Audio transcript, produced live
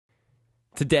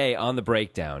Today on the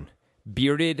breakdown,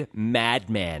 bearded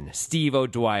madman Steve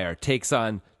O'Dwyer takes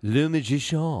on Le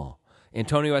Magician,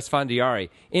 Antonio Esfandiari,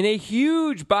 in a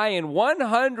huge buy-in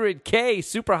 100K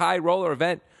super high roller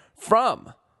event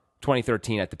from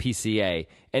 2013 at the PCA.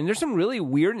 And there's some really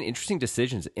weird and interesting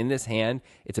decisions in this hand.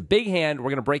 It's a big hand.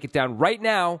 We're going to break it down right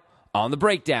now on the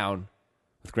breakdown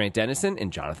with Grant Dennison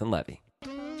and Jonathan Levy.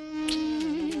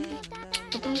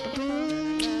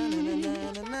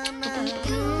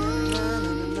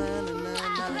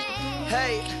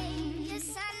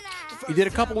 You did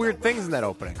a couple weird things in that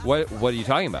opening. What are you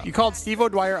talking about? You called Steve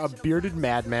O'Dwyer a bearded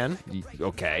madman.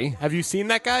 Okay. Have you seen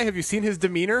that guy? Have you seen his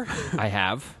demeanor? I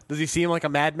have. Does he seem like a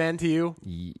madman to you?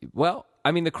 Well,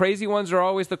 I mean, the crazy ones are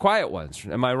always the quiet ones.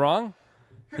 Am I wrong?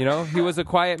 You know, he was a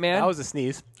quiet man. That was a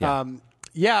sneeze.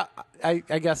 Yeah. I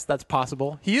guess that's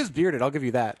possible. He is bearded, I'll give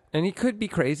you that. And he could be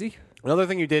crazy. Another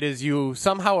thing you did is you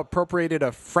somehow appropriated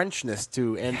a Frenchness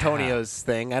to Antonio's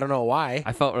thing. I don't know why.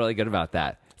 I felt really good about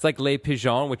that. It's like Les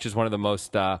Pigeons, which is one of the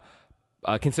most,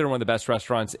 considered one of the best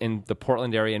restaurants in the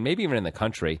Portland area and maybe even in the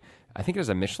country. I think it was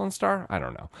a Michelin star. I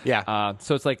don't know. Yeah.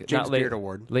 So it's like James not Beard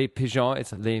Award. Les Pigeons,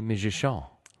 it's Les Magicians.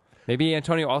 Maybe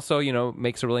Antonio also,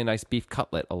 makes a really nice beef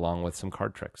cutlet along with some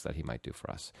card tricks that he might do for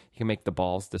us. He can make the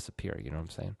balls disappear. You know what I'm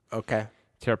saying? Okay.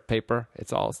 Tear up paper.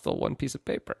 It's all still one piece of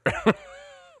paper.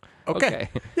 Okay.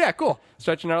 Yeah, cool.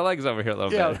 Stretching our legs over here a little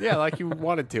bit. Yeah, like you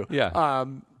wanted to. Yeah. All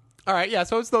right, yeah,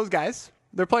 so it's those guys.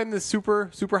 They're playing this super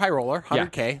high roller,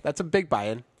 100K. Yeah. That's a big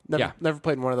buy-in. Never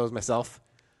played in one of those myself.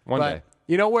 One day.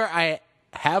 You know where I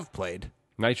have played?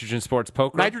 Nitrogen Sports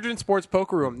Poker. Nitrogen Sports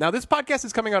Poker Room. Now, this podcast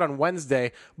is coming out on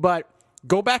Wednesday, but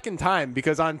go back in time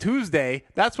because on Tuesday,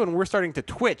 that's when we're starting to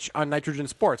Twitch on Nitrogen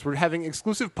Sports. We're having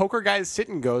exclusive Poker Guys sit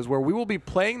and goes where we will be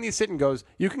playing these sit and goes.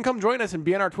 You can come join us and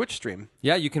be on our Twitch stream.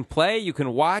 Yeah, you can play, you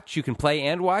can watch, you can play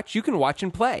and watch, you can watch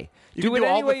and play. You do can it do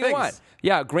any all the way you things. want.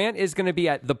 Yeah, Grant is going to be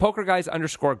at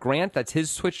thepokerguys_Grant. That's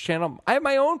his Twitch channel. I have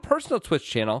my own personal Twitch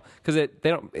channel because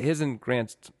his and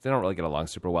Grant's, they don't really get along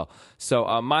super well. So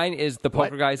mine is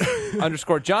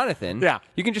thepokerguys_Jonathan. Yeah.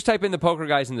 You can just type in the Poker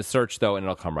Guys in the search though, and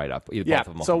it'll come right up. Both of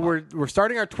them will so come up. we're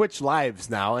starting our Twitch lives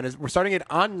now, and we're starting it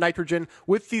on Nitrogen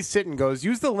with these sit and goes.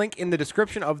 Use the link in the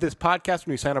description of this podcast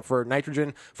when you sign up for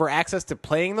Nitrogen for access to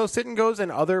playing those sit and goes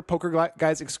and other Poker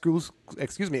Guys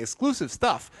exclusive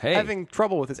stuff. Hey. Having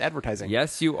trouble with this advertising.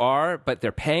 Yes, you are, but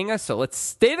they're paying us, so let's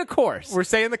stay the course. We're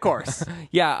staying the course.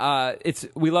 Yeah,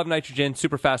 we love Nitrogen,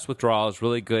 super fast withdrawals,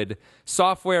 really good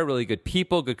software, really good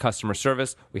people, good customer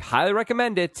service. We highly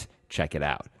recommend it. Check it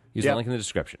out. Use the link in the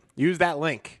description. Use that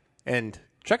link and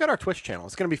check out our Twitch channel.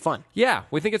 It's going to be fun. Yeah,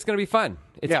 we think it's going to be fun.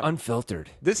 It's unfiltered.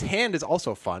 This hand is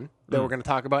also fun that we're going to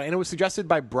talk about, and it was suggested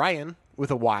by Brian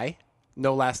with a Y,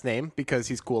 no last name, because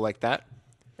he's cool like that.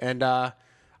 And I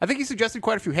think he suggested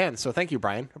quite a few hands, so thank you,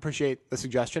 Brian. Appreciate the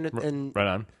suggestion. And Right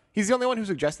on. he's the only one who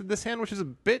suggested this hand, which is a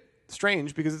bit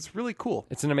strange because it's really cool.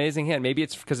 It's an amazing hand. Maybe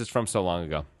it's because it's from so long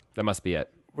ago. That must be it.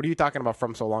 What are you talking about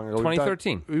from so long ago?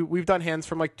 2013. We've done hands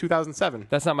from like 2007.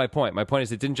 That's not my point. My point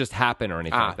is it didn't just happen or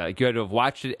anything like that. Like you had to have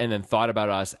watched it and then thought about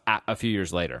us a few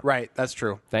years later. Right, that's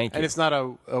true. Thank you. And it's not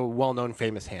a well-known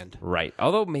famous hand. Right.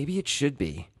 Although maybe it should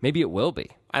be. Maybe it will be.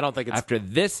 I don't think it's... After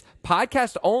this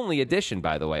podcast-only edition,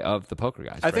 by the way, of the Poker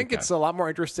Guys. I think it's a lot more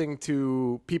interesting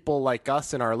to people like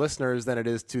us and our listeners than it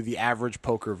is to the average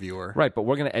poker viewer. Right, but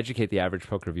we're going to educate the average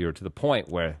poker viewer to the point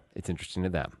where it's interesting to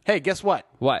them. Hey, guess what?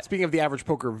 What? Speaking of the average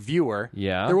poker viewer,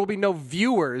 Yeah? there will be no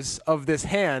viewers of this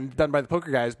hand done by the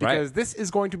Poker Guys because this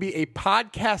is going to be a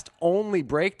podcast-only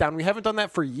breakdown. We haven't done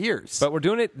that for years. But we're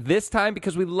doing it this time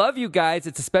because we love you guys.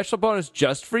 It's a special bonus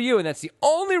just for you, and that's the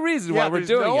only reason why we're there's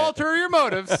doing no it. ulterior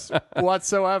motives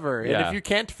whatsoever. And Yeah. if you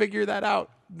can't figure that out,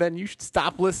 then you should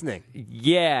stop listening.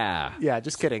 Yeah. Yeah,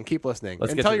 just kidding. Keep listening.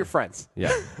 Let's and get tell to your the- friends.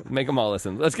 Yeah. Make them all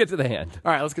listen. Let's get to the hand.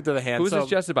 All right, let's get to the hand. Who was So-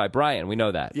 suggested by? Brian. We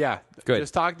know that. Yeah. Good.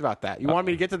 Just talked about that. You want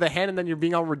me to get to the hand and then you're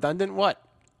being all redundant? What?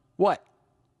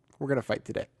 We're going to fight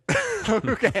today.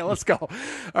 Okay, let's go. All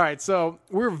right, so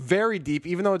we're very deep.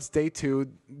 Even though it's day two,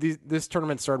 this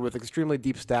tournament started with extremely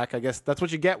deep stack. I guess that's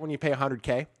what you get when you pay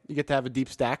 100K. You get to have a deep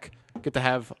stack. You get to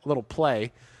have a little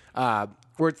play.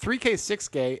 We're at 3K,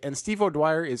 6K, and Steve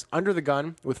O'Dwyer is under the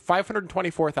gun with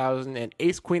 524,000 and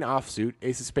ace, queen offsuit,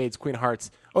 ace of spades, queen of hearts.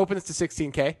 Opens to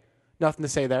 16K. Nothing to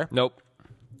say there. Nope.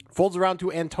 Folds around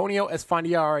to Antonio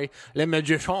Esfandiari, Le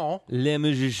Magician, Le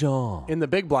Magician. in the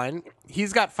big blind.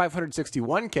 He's got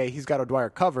 561K. He's got O'Dwyer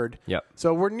covered. Yep.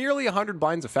 So we're nearly 100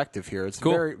 blinds effective here. It's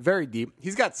Cool. very, very deep.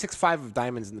 He's got 6-5 of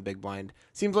diamonds in the big blind.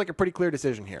 Seems like a pretty clear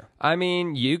decision here. I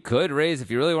mean, you could raise if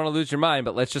you really want to lose your mind,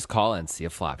 but let's just call and see a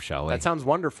flop, shall we? That sounds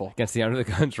wonderful. Against the under the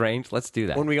guns range. Let's do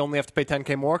that. When we only have to pay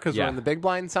 10K more because Yeah. we're in the big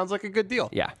blind, sounds like a good deal.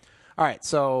 Yeah. All right,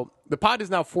 so the pot is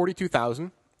now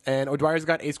 42,000, and O'Dwyer's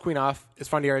got ace queen off.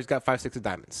 Esfandiari's got 5-6 of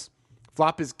diamonds.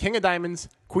 Flop is king of diamonds,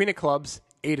 queen of clubs,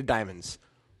 8 of diamonds.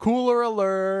 Cooler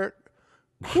alert.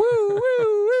 Woo, woo,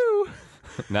 woo.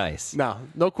 Nice.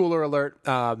 No cooler alert.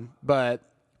 But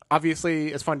obviously,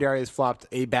 Esfandiari has flopped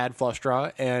a bad flush draw,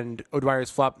 and O'Dwyer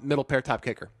has flopped middle pair top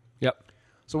kicker. Yep.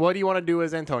 So what do you want to do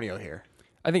as Antonio here?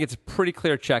 I think it's a pretty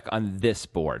clear check on this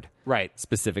board. Right.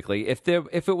 Specifically. If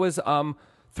it was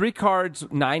 3 cards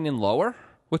 9 and lower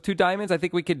with 2 diamonds, I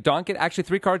think we could donk it. Actually,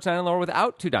 3 cards 9 and lower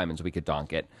without 2 diamonds, we could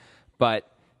donk it. But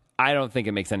I don't think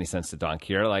it makes any sense to donk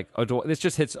here. Like this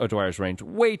just hits O'Dwyer's range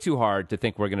way too hard to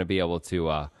think we're going to be able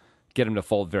to get him to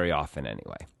fold very often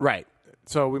anyway. Right.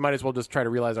 So we might as well just try to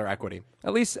realize our equity.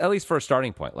 At least for a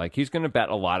starting point. Like he's going to bet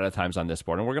a lot of times on this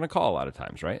board, and we're going to call a lot of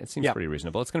times, right? It seems pretty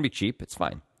reasonable. It's going to be cheap. It's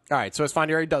fine. All right. So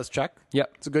Esfandiari does check.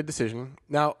 Yep. It's a good decision.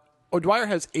 Now O'Dwyer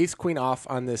has ace queen off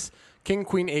on this king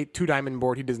queen 8 2 diamond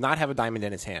board. He does not have a diamond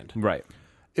in his hand. Right.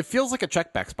 It feels like a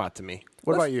check back spot to me.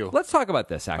 What about you? Let's talk about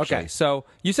this, actually. Okay. So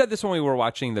you said this when we were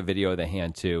watching the video of the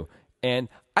hand, too. And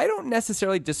I don't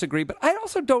necessarily disagree, but I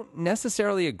also don't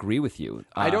necessarily agree with you.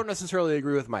 I don't necessarily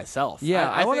agree with myself.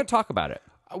 Yeah, I want to think talk about it.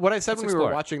 What I said when we explore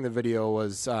were it. watching the video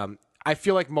was I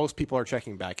feel like most people are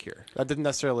checking back here. That didn't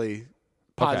necessarily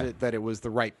posit that it was the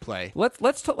right play.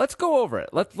 Let's go over it.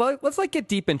 Let's like get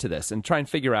deep into this and try and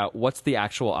figure out what's the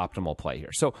actual optimal play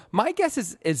here. So my guess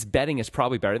is betting is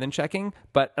probably better than checking,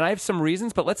 and I have some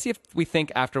reasons. But let's see if we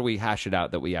think after we hash it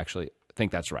out that we actually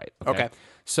think that's right. Okay.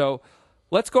 So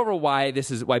let's go over why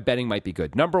betting might be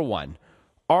good. Number one,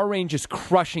 our range is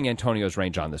crushing Antonio's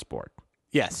range on this board,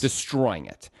 Yes. destroying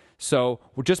it. So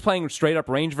we're just playing straight up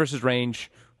range versus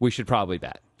range. We should probably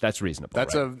bet. That's reasonable.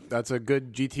 That's right? a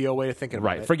good GTO way of thinking about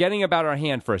Right. it. Forgetting about our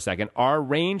hand for a second, our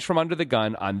range from under the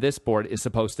gun on this board is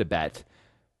supposed to bet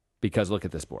because look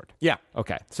at this board. Yeah.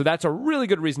 Okay. So that's a really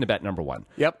good reason to bet number one.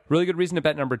 Yep. Really good reason to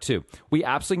bet number two. We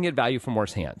absolutely can get value from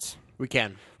worse hands. We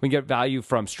can. We can get value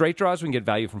from straight draws. We can get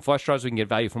value from flush draws. We can get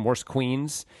value from worse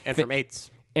queens. And from eights.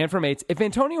 And from eights. If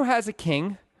Antonio has a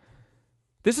king,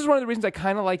 this is one of the reasons I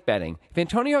kind of like betting. If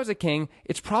Antonio has a king,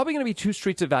 it's probably going to be 2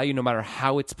 streets of value no matter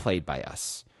how it's played by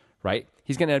us, right?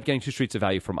 He's going to end up getting 2 streets of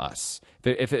value from us.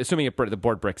 If assuming the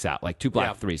board bricks out, like 2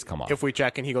 black threes come off. If we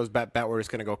check and he goes bet, we're just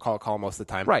going to go call most of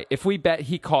the time. Right. If we bet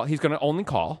he's going to only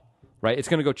call, right? It's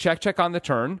going to go check on the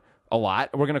turn a lot.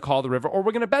 We're going to call the river, or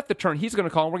we're going to bet the turn. He's going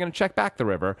to call, and we're going to check back the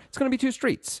river. It's going to be 2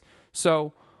 streets.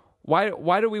 So why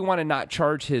do we want to not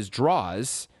charge his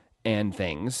draws and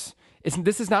things?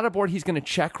 This is not a board he's going to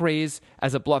check raise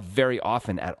as a bluff very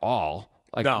often at all.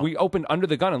 Like we opened under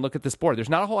the gun and look at this board. There's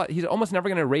not a whole lot. He's almost never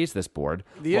going to raise this board.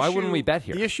 Why wouldn't we bet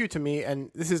here? The issue to me,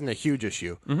 and this isn't a huge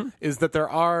issue, is that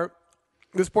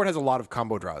this board has a lot of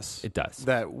combo draws. It does.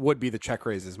 That would be the check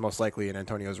raises most likely in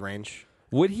Antonio's range.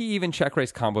 Would he even check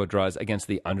raise combo draws against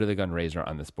the under the gun raiser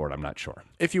on this board? I'm not sure.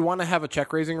 If you want to have a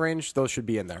check raising range, those should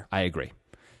be in there. I agree.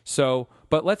 So,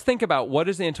 but let's think about what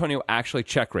is Antonio actually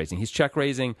check raising? He's check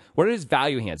raising. What are his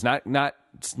value hands?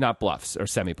 Not bluffs or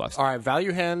semi bluffs. All right,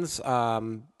 value hands,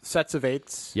 sets of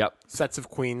eights. Yep. Sets of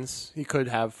queens. He could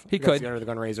have. He against could. the under the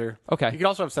gun raiser. Okay. He could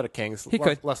also have set of kings. He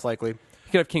could. Less likely.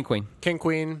 He could have king queen. King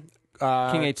queen.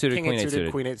 King 8 suited, king queen 8 8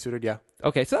 suited. Queen 8 suited, yeah.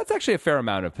 Okay, so that's actually a fair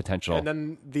amount of potential. And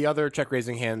then the other check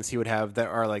raising hands he would have that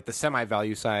are like the semi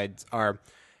value sides are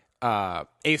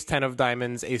ace 10 of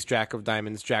diamonds, ace jack of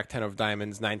diamonds, jack 10 of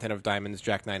diamonds, 9 10 of diamonds,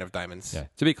 jack 9 of diamonds. Yeah.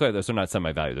 To be clear, those are not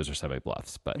semi value; those are semi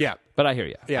bluffs. But Yeah. but I hear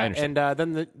you. Yeah, I understand.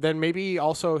 and then maybe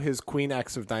also his queen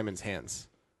X of diamonds hands,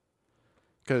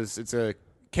 because it's a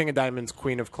king of diamonds,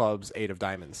 queen of clubs, 8 of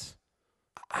diamonds.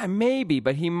 Maybe,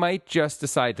 but he might just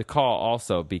decide to call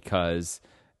also because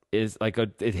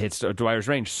it hits Dwyer's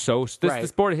range so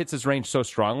this board hits his range so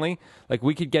strongly. Like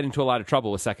we could get into a lot of trouble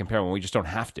with second pair when we just don't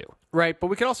have to. Right, but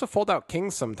we could also fold out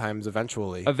kings sometimes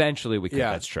eventually. Eventually, we could.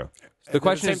 Yeah. That's true. The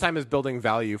question at the same time is building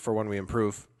value for when we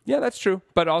improve. Yeah, that's true.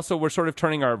 But also, we're sort of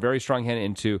turning our very strong hand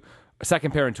into a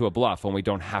second pair into a bluff when we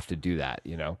don't have to do that.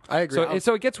 You know, I agree.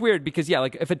 So it gets weird because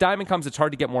like if a diamond comes, it's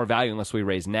hard to get more value unless we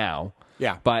raise now.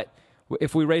 Yeah, but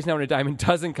if we raise now and a diamond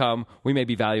doesn't come, we may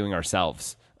be valuing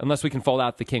ourselves unless we can fold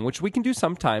out the king, which we can do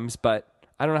sometimes, but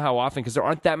I don't know how often because there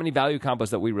aren't that many value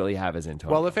combos that we really have as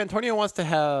Antonio. Well, if Antonio wants to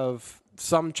have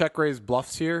some check raise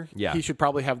bluffs here, he should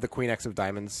probably have the queen X of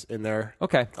diamonds in there.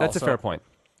 Okay, that's also. a fair point.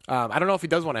 I don't know if he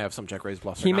does want to have some check raise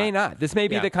bluffs. He may not. This may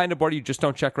be the kind of board you just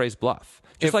don't check raise bluff.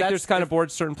 Just If like that's- there's kind of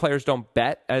boards certain players don't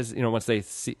bet as once they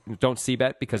don't see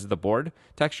bet because of the board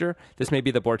texture. This may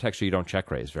be the board texture you don't check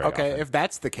raise very Okay, often. if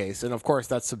that's the case, and of course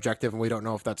that's subjective, and we don't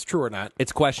know if that's true or not.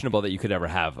 It's questionable that you could ever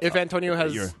have. If Antonio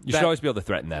has, you that- should always be able to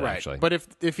threaten that right. actually. But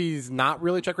if he's not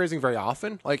really check raising very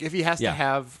often, like if he has to Yeah.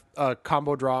 have a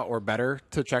combo draw or better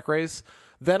to check raise,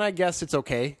 then I guess it's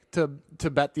okay to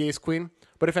bet the ace queen.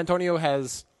 But if Antonio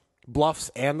has bluffs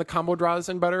and the combo draws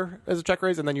and better as a check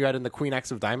raise, and then you add in the queen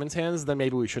X of diamonds hands, then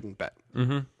maybe we shouldn't bet.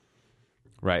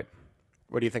 Right.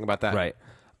 What do you think about that? Right.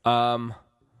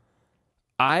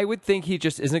 I would think he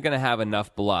just isn't going to have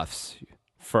enough bluffs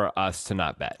for us to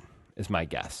not bet, is my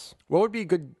guess. What would be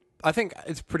good? I think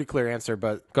it's a pretty clear answer,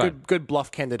 but Go ahead. good bluff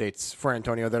candidates for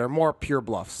Antonio that are more pure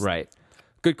bluffs. Right.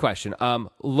 Good question.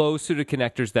 Low suited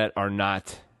connectors that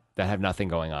have nothing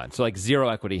going on. So like zero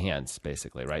equity hands,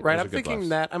 basically, right? Right, Those are I'm good thinking bluffs.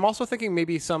 that. I'm also thinking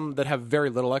maybe some that have very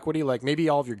little equity, like maybe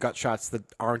all of your gut shots that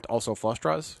aren't also flush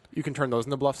draws. You can turn those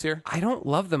into bluffs here. I don't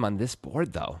love them on this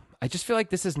board, though. I just feel like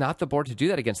this is not the board to do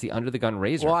that against the under the gun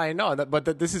razor. Well, I know,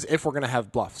 but this is if we're going to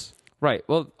have bluffs. Right.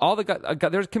 Well, all the gut,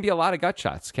 there can be a lot of gut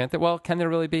shots, can't there? Well, can there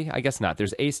really be? I guess not.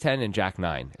 There's ace 10 and jack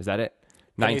 9. Is that it?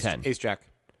 9 Ace, 10. Ace Jack.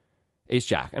 Ace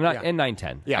jack. And, Yeah. and 9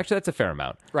 10. Yeah. Actually, that's a fair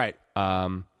amount. Right.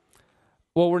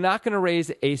 Well, we're not going to raise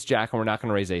ace jack and we're not going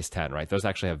to raise ace 10, right? Those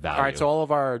actually have value. All right, so all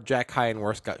of our Jack high and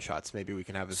worst gut shots, maybe we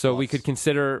can have as So we bluffs. could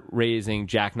consider raising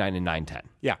jack 9 and 9 10.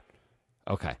 Yeah.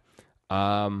 Okay.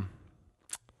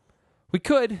 We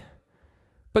could.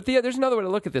 But there's another way to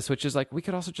look at this, which is like we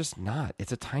could also just not.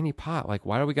 It's a tiny pot. Like,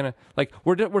 why are we going to like?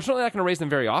 We're certainly not going to raise them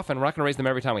very often. We're not going to raise them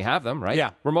every time we have them, right?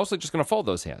 Yeah. We're mostly just going to fold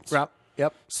those hands.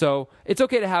 Yep. So it's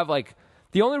okay to have like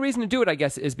the only reason to do it, I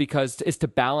guess, is to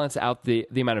balance out the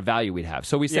amount of value we'd have.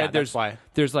 So we Yeah, said that's why.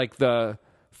 there's like the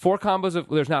four combos of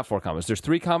there's not four combos. There's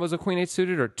three combos of queen eight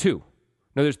suited or two.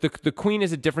 No, there's the queen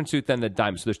is a different suit than the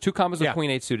diamond. So there's two combos of Yeah.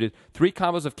 queen eight suited, three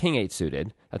combos of king eight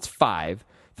suited. That's 5.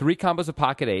 3 combos of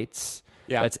pocket eights.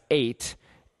 Yeah. That's 8.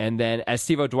 And then as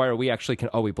Steve O'Dwyer, we actually can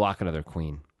we block another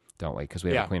queen, don't we? Because we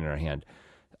have Yeah. a queen in our hand.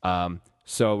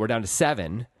 So we're down to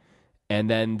 7. And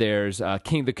then there's the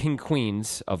king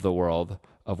queens of the world,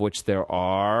 of which there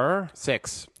are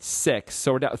 6. 6.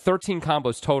 So we're down 13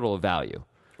 combos total of value.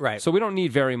 Right. So we don't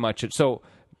need very much. So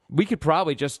we could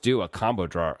probably just do a combo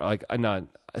draw. Like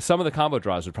some of the combo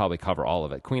draws would probably cover all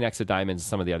of it. Queen X of diamonds, and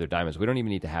some of the other diamonds. We don't even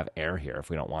need to have air here if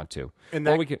we don't want to. And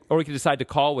Or that- we could decide to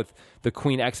call with the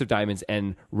Queen X of diamonds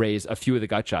and raise a few of the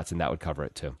gut shots, and that would cover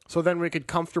it too. So then we could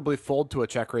comfortably fold to a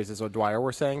check raise, as O'Dwyer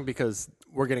we're saying, because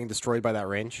we're getting destroyed by that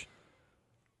range.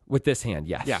 With this hand,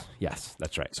 yes. Yeah. Yes,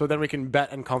 that's right. So then we can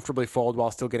bet and comfortably fold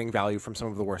while still getting value from some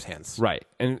of the worst hands. Right.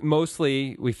 And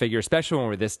mostly we figure, especially when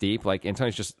we're this deep, like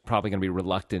Antonio's just probably going to be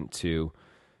reluctant to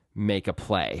make a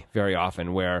play very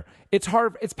often where it's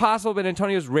hard. It's possible, but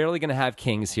Antonio's rarely going to have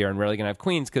kings here and rarely going to have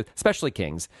queens, especially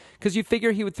kings, because you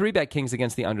figure he would 3-bet kings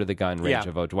against the under the gun range Yeah.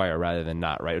 of O'Dwyer rather than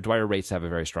not, right? O'Dwyer rates to have a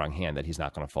very strong hand that he's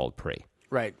not going to fold pre.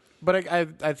 Right. But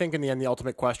I think in the end, the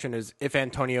ultimate question is if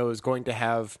Antonio is going to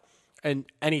have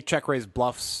any check raise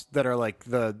bluffs that are like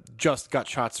the just gut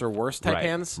shots or worse type Right,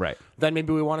 hands, right. then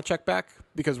maybe we want to check back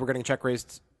because we're getting check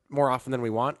raised more often than we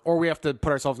want, or we have to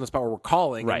put ourselves in the spot where we're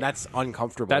calling, Right. and that's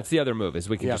uncomfortable. That's the other move is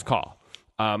we can Yeah. just call.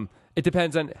 It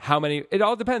depends on how many. It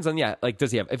all depends on like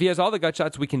does he have? If he has all the gut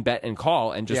shots, we can bet and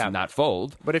call and just Yeah. not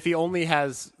fold. But if he only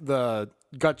has the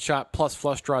gut shot plus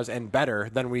flush draws and better,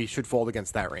 then we should fold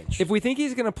against that range. If we think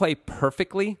he's going to play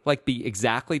perfectly, like be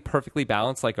exactly perfectly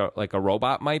balanced, like a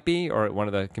robot might be, or one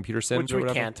of the computer sims, Which or we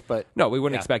whatever. can't, but no, we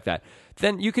wouldn't yeah. expect that.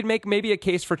 Then you could make maybe a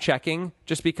case for checking,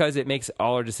 just because it makes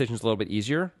all our decisions a little bit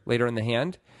easier later in the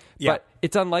hand. Yeah. But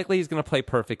it's unlikely he's going to play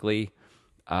perfectly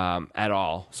at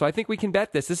all. So I think we can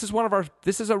bet this. This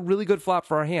is a really good flop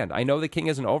for our hand. I know the king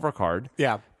is an overcard.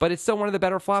 Yeah. But it's still one of the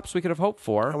better flops we could have hoped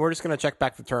for. And we're just going to check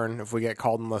back the turn if we get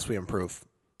called unless we improve.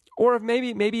 Or if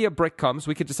maybe a brick comes,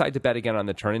 we could decide to bet again on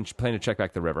the turn and plan to check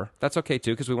back the river. That's okay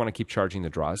too, because we want to keep charging the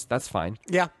draws. That's fine.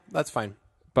 Yeah, that's fine.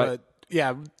 But-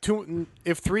 yeah,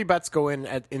 if 3 bets go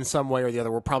in some way or the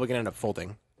other, we're probably going to end up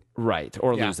folding. Right.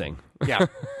 Or Yeah. losing. Yeah.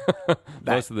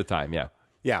 Most of the time, yeah.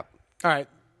 Yeah. All right.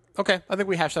 Okay. I think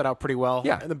we hashed that out pretty well.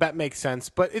 Yeah. And the bet makes sense,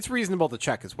 but it's reasonable to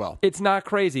check as well. It's not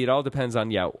crazy. It all depends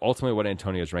on, ultimately what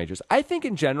Antonio's range is. I think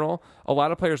in general, a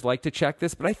lot of players like to check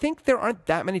this, but I think there aren't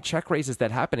that many check raises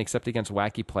that happen except against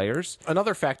wacky players.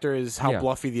 Another factor is how Yeah.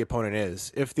 bluffy the opponent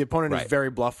is. If the opponent Right. is very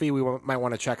bluffy, we might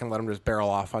want to check and let them just barrel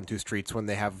off on 2 streets when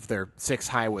they have their 6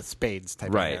 high with spades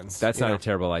type of hands. That's you not know? a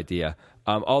terrible idea.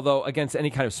 Although against any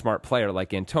kind of smart player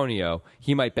like Antonio,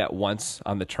 he might bet once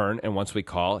on the turn, and once we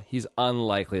call, he's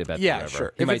unlikely to bet the river.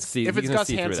 Sure. He If might it's, see, if he's it's gonna Gus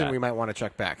see through Hansen, that. we might want to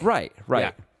check back. Right.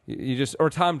 Yeah. You just or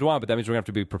Tom Dwan, but that means we're gonna have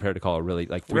to be prepared to call a really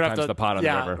like 3 We're gonna times have to, the pot on the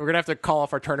river. We're gonna have to call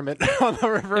off our tournament on the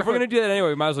river. If we're gonna do that anyway,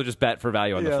 we might as well just bet for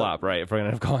value on the Yeah. flop, right? If we're gonna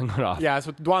end up calling it off. Yeah,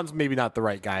 so Dwan's maybe not the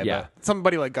right guy, Yeah. but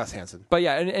somebody like Gus Hansen. But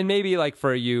yeah, and maybe like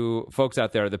for you folks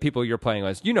out there, the people you're playing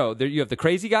with, you have the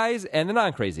crazy guys and the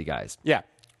non-crazy guys. Yeah.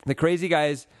 The crazy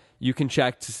guys you can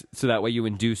check so that way you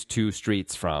induce 2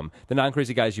 streets from. The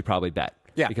non-crazy guys you probably bet.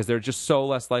 Yeah. Because they're just so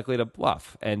less likely to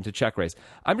bluff and to check raise.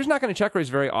 I'm just not going to check raise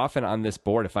very often on this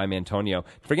board if I'm Antonio.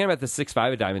 Forgetting about the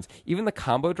 6-5 of diamonds, even the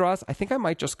combo draws, I think I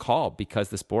might just call because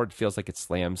this board feels like it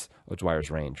slams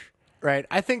O'Dwyer's range. Right.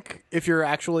 I think if you're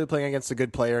actually playing against a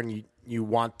good player and you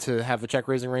want to have a check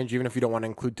raising range, even if you don't want to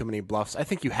include too many bluffs, I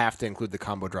think you have to include the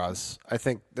combo draws. I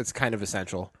think that's kind of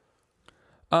essential.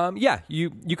 Yeah, you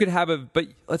could have but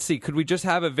let's see, could we just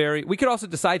have we could also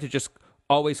decide to just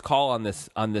always call on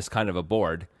this kind of a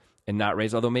board and not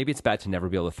raise, although maybe it's bad to never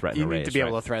be able to threaten You a raise. need to be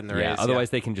able right? to threaten the Yeah, raise. otherwise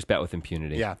they can just bet with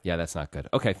impunity. Yeah. Yeah, that's not good.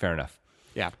 Okay, fair enough.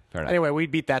 Yeah. Fair enough. Anyway, we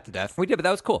beat that to death. We did, but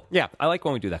that was cool. Yeah. I like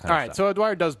when we do that kind All of right, stuff. so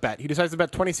O'Dwyer does bet. He decides to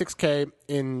bet 26K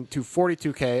into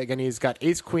 42K. Again, he's got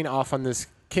ace queen off on this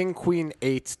king queen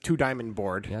 8 2-diamond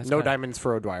board. Yeah, that's No kinda- diamonds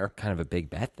for O'Dwyer. Kind of a big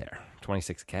bet there.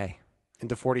 26K.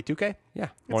 Into 42K. Yeah,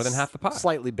 more than half the pot.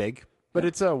 Slightly big, but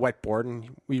it's a wet board,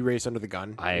 and we raised under the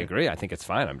gun. I agree. I think it's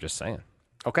fine. I'm just saying.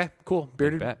 Okay, cool.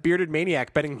 bet. Bearded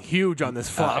maniac betting huge on this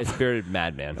flop. It's bearded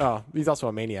madman. Oh, he's also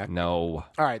a maniac. No.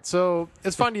 All right, so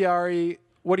Esfandiari,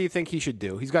 what do you think he should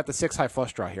do? He's got the 6 high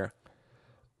flush draw here.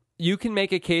 You can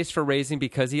make a case for raising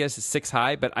because he has 6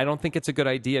 high, but I don't think it's a good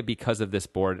idea because of this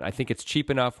board. I think it's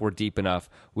cheap enough. We're deep enough.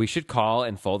 We should call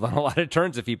and fold on a lot of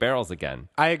turns if he barrels again.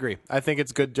 I agree. I think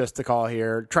it's good just to call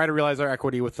here. Try to realize our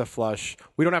equity with the flush.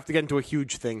 We don't have to get into a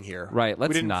huge thing here. Right, let's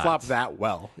We didn't not. flop that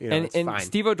well. It's And fine.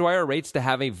 Steve O'Dwyer rates to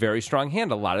have a very strong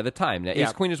hand a lot of the time. Now, Yeah.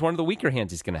 Ace Queen is one of the weaker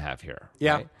hands he's going to have here.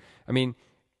 Yeah. Right? I mean,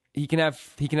 he can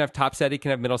have top set, he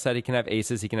can have middle set, he can have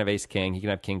aces, he can have ace king, he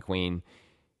can have king queen,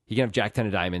 he can have jack 10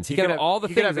 of diamonds. He can have all the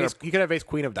he things. He could have ace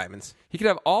queen of diamonds. He could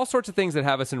have all sorts of things that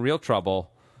have us in real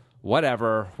trouble.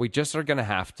 Whatever. We just are going to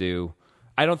have to.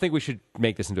 I don't think we should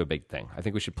make this into a big thing. I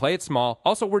think we should play it small.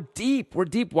 Also, we're deep. We're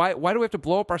deep. Why do we have to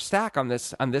blow up our stack on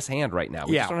this hand right now?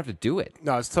 We Yeah. just don't have to do it.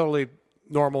 No, it's totally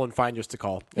normal and fine just to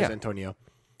call as Yeah. Antonio.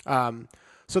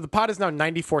 So the pot is now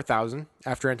 94,000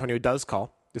 after Antonio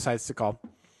decides to call.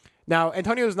 Now,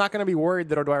 Antonio is not going to be worried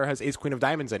that O'Dwyer has ace queen of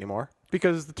diamonds anymore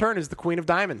because the turn is the queen of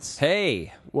diamonds.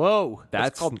 Hey, Whoa. That's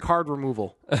That's- called card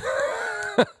removal.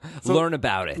 learn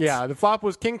about it. Yeah, the flop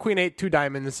was king, queen, 8, 2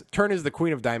 diamonds. Turn is the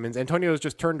queen of diamonds. Antonio's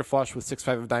just turned to flush with 6,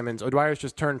 5 of diamonds. O'Dwyer's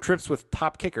just turned trips with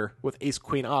top kicker with ace,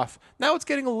 queen off. Now it's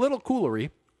getting a little coolery.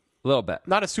 A little bit.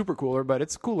 Not a super cooler, but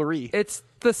it's coolery. It's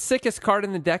the sickest card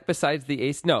in the deck besides the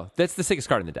ace. No, that's the sickest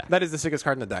card in the deck. That is the sickest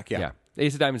card in the deck, yeah. Yeah.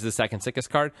 Ace of diamonds is the second sickest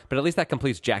card, but at least that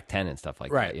completes jack 10 and stuff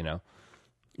like Right. that, you know?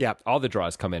 Yeah. All the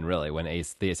draws come in really when the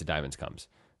ace of diamonds comes.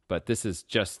 But this is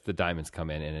just the diamonds come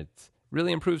in, and it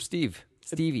really improves Stevie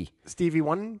Stevie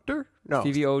Wonder? No.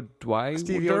 Stevie O'Dwyer.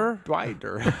 Stevie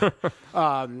O'Dwyer.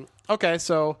 Okay,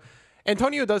 so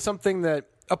Antonio does something that,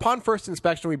 upon first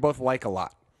inspection, we both like a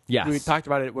lot. Yes. We talked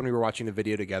about it when we were watching the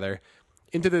video together.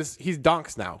 Into this, he's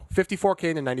donks now.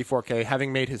 54K to 94K,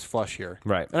 having made his flush here.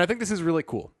 Right. And I think this is really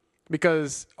cool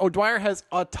because O'Dwyer has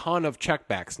a ton of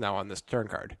checkbacks now on this turn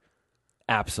card.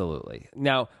 Absolutely.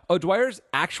 Now, O'Dwyer's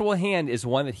actual hand is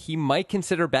one that he might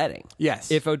consider betting. Yes.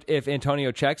 If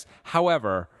Antonio checks.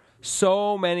 However,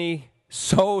 so many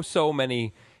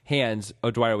hands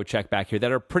O'Dwyer would check back here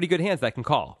that are pretty good hands that can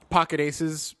call. Pocket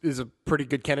aces is a pretty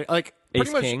good candidate. Like, pretty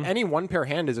Ace much king. any one pair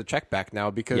hand is a checkback now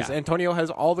because Yeah. Antonio has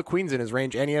all the queens in his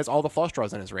range and he has all the flush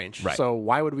draws in his range. Right. So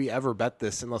why would we ever bet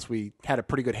this unless we had a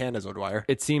pretty good hand as O'Dwyer?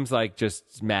 It seems like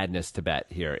just madness to bet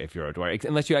here if you're O'Dwyer.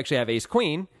 Unless you actually have ace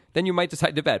queen, then you might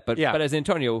decide to bet. But Yeah. but as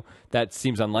Antonio, that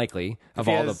seems unlikely. Of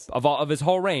he all has- of his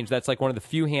whole range, that's like one of the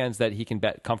few hands that he can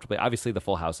bet comfortably. Obviously, the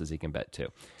full houses he can bet too.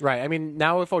 Right. I mean,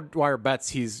 now if O'Dwyer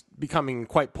bets, he's becoming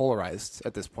quite polarized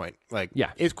at this point. Like,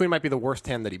 Yeah. ace queen might be the worst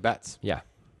hand that he bets. Yeah,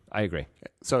 I agree.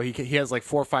 So he has like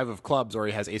 4 or 5 of clubs, or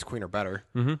he has ace queen or better.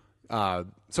 Mm-hmm.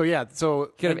 So yeah.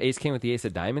 So Could have ace king with the ace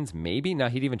of diamonds, maybe. No,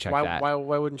 he'd even check why that. why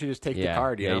wouldn't you just take the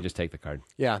card? You yeah, know? you just take the card.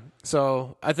 Yeah.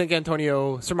 So I think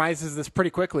Antonio surmises this pretty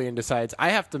quickly and decides I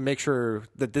have to make sure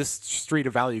that this street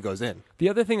of value goes in. The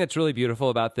other thing that's really beautiful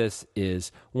about this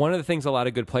is one of the things a lot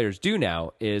of good players do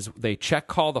now is they check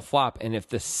call the flop, and if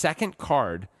the second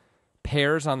card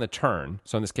pairs on the turn,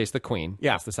 so in this case the queen,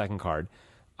 Yeah. that's the second card.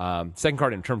 Second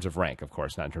card in terms of rank, of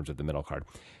course, not in terms of the middle card.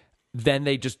 then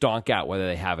they just donk out whether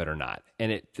they have it or not.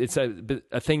 And it's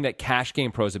a thing that cash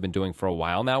game pros have been doing for a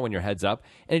while now when your head's up.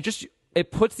 And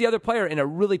it puts the other player in a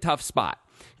really tough spot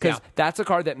because that's a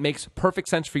card that makes perfect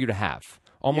sense for you to have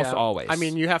almost always. I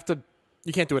mean,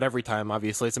 you can't do it every time,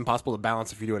 obviously. It's impossible to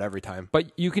balance if you do it every time.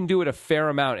 But you can do it a fair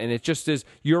amount, and it just is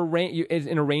your range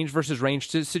in a range versus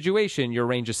range situation. Your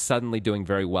range is suddenly doing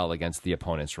very well against the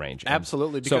opponent's range. And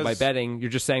Absolutely. so by betting, you're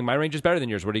just saying my range is better than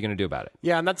yours. What are you going to do about it?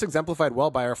 Yeah, and that's exemplified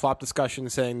well by our flop discussion,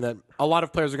 saying that a lot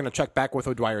of players are going to check back with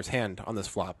O'Dwyer's hand on this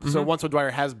flop. So once O'Dwyer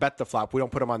has bet the flop, we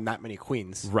don't put him on that many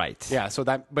queens. Right. Yeah.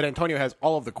 But Antonio has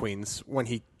all of the queens when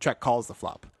he check calls the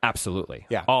flop. Absolutely.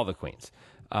 Yeah. All the queens.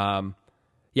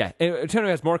 Yeah, Antonio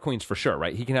has more queens for sure,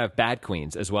 right? He can have bad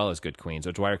queens as well as good queens.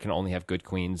 O'Dwyer can only have good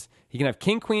queens. He can have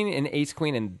king, queen, and ace,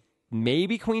 queen, and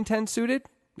maybe queen 10 suited.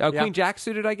 Queen jack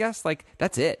suited, I guess. Like,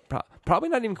 that's it. Probably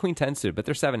not even queen 10 suited, but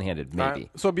they're 7-handed, maybe.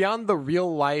 So beyond the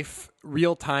real life,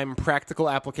 real time, practical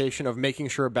application of making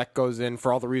sure a bet goes in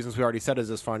for all the reasons we already said as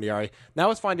Esfandiari,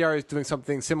 now Esfandiari is doing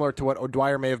something similar to what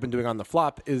O'Dwyer may have been doing on the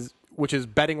flop, which is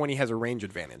betting when he has a range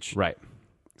advantage. Right.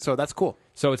 So that's cool.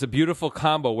 So it's a beautiful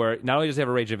combo where not only does he have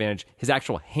a range advantage, his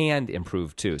actual hand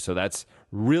improved too. So that's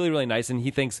really, really nice. And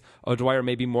he thinks O'Dwyer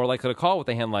may be more likely to call with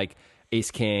a hand like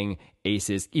ace-king,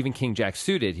 aces, even king-jack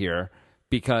suited here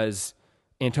because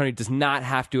Antonio does not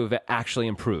have to have actually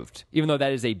improved, even though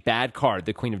that is a bad card,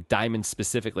 the queen of diamonds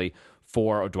specifically,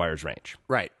 for O'Dwyer's range.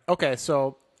 Right. Okay,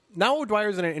 so now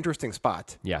O'Dwyer's in an interesting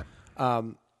spot. Yeah.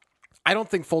 I don't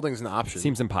think folding is an option.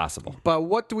 Seems impossible. But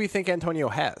what do we think Antonio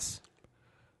has?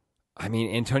 I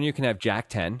mean, Antonio can have Jack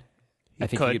 10. I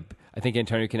think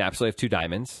Antonio can absolutely have 2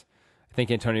 diamonds. I think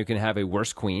Antonio can have a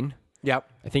worse queen. Yep.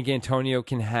 I think Antonio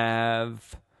can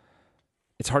have.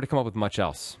 It's hard to come up with much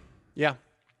else. Yeah.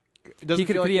 Could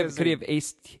he have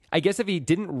ace? I guess if he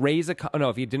didn't raise a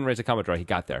combo draw, he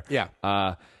got there.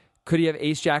 Yeah. Could he have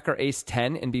ace jack or ace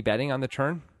 10 and be betting on the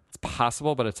turn? It's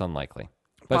possible, but it's unlikely.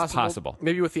 But it's possible.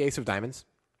 Maybe with the ace of diamonds.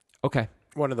 Okay.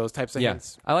 One of those types of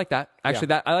hands. I like that.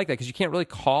 Actually, I like that because you can't really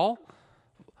call.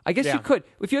 I guess you could.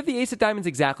 If you have the ace of diamonds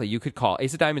exactly, you could call.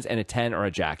 Ace of diamonds and a 10 or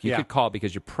a jack. You could call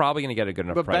because you're probably going to get a good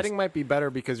enough price. But betting might be better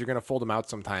because you're going to fold them out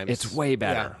sometimes. It's way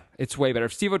better. Yeah. It's way better.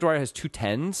 If Steve O'Dwyer has 2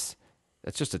 10s,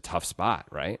 that's just a tough spot,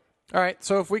 right? All right.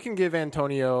 So if we can give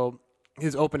Antonio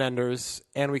his open-enders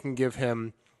and we can give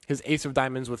him his ace of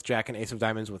diamonds with jack and ace of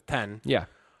diamonds with 10. Yeah.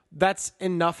 That's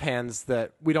enough hands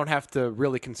that we don't have to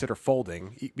really consider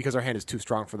folding because our hand is too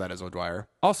strong for that as O'Dwyer.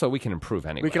 Also, we can improve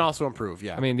anyway. We can also improve,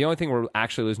 yeah. I mean, the only thing we're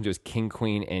actually losing to is king,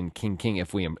 queen, and king, king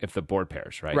if the board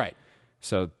pairs, right? Right.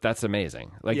 So that's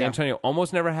amazing. Like Antonio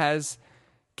almost never has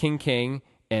king, king,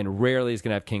 and rarely is going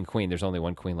to have king, queen. There's only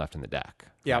 1 queen left in the deck.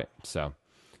 Yeah. Right? So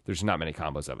there's not many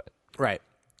combos of it. Right.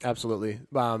 Absolutely.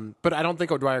 But I don't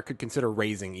think O'Dwyer could consider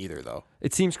raising either, though.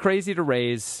 It seems crazy to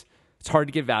raise. It's hard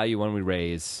to get value when we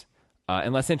raise.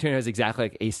 Unless Antonio has exactly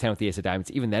like ace 10 with the ace of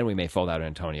diamonds, even then we may fold out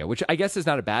Antonio, which I guess is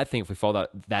not a bad thing if we fold out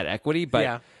that equity,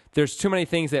 but there's too many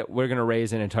things that we're going to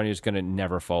raise and Antonio's going to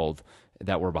never fold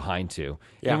that we're behind to.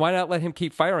 Yeah. And why not let him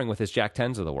keep firing with his jack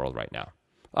 10s of the world right now?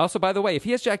 Also, by the way, if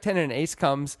he has jack 10 and an ace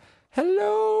comes,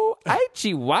 hello, ay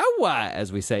chihuahua,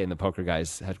 as we say in the Poker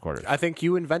Guys headquarters. I think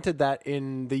you invented that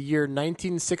in the year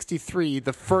 1963,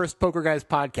 the first Poker Guys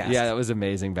podcast. Yeah, that was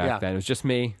amazing back then. It was just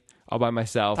me. All by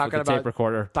myself with the tape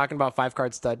recorder. Talking about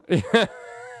 5-card stud.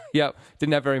 Yep.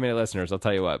 Didn't have very many listeners, I'll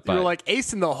tell you what. But you were like,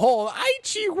 ace in the hole. Ay,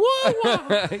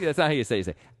 chihuahua. That's not how you say it. You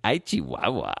say, ay,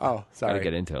 chihuahua. Oh, sorry. Got to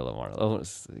get into it a little more.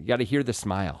 You got to hear the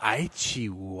smile. Ay,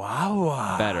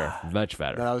 chihuahua. Better. Much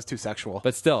better. No, that was too sexual.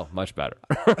 But still, much better.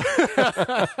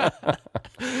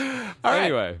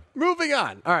 Anyway. Moving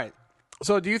on. All right.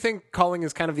 So do you think calling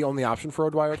is kind of the only option for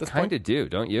O'Dwyer at this point? Kind of do,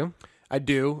 don't you? I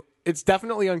do. It's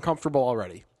definitely uncomfortable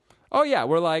already. Oh, yeah.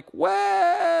 We're like,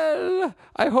 well,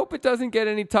 I hope it doesn't get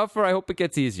any tougher. I hope it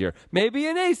gets easier. Maybe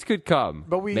an ace could come.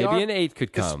 But maybe an 8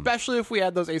 could come. Especially if we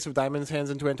add those ace of diamonds hands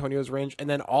into Antonio's range and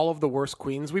then all of the worst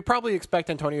queens. We probably expect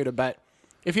Antonio to bet.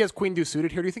 If he has queen deuce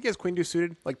suited here, do you think he has queen deuce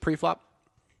suited, like pre-flop?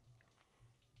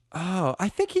 Oh, I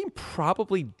think he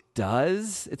probably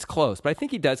does. It's close, but I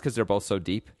think he does because they're both so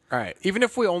deep. All right. Even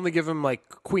if we only give him like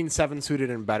queen 7 suited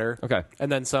and better. Okay. And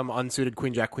then some unsuited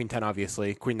queen jack, queen 10,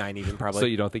 obviously. Queen 9 even probably. So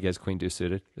you don't think he has queen deuce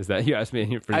suited? Is that you asked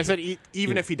me? I said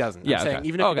even if he doesn't. Yeah, I'm saying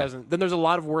even if he doesn't, then there's a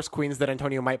lot of worse queens that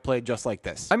Antonio might play just like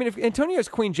this. I mean, if Antonio has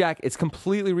queen jack, it's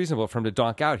completely reasonable for him to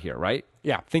donk out here, right?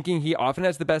 Yeah. Thinking he often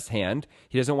has the best hand.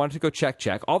 He doesn't want it to go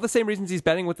check. All the same reasons he's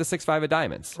betting with the 6-5 of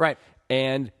diamonds. Right.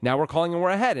 And now we're calling and we're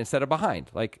ahead instead of behind.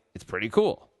 Like, it's pretty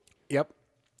cool. Yep.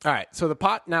 All right, so the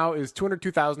pot now is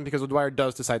 202,000 because O'Dwyer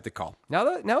does decide to call. Now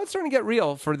it's starting to get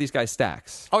real for these guys'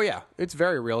 stacks. Oh yeah, it's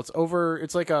very real. It's over.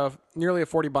 It's like nearly a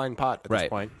 40 blind pot at this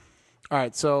point. All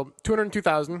right, so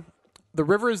 202,000. The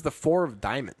river is the 4 of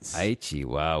diamonds. Ay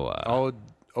Chihuahua. Oh,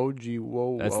 OG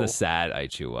whoa. That's the sad Ay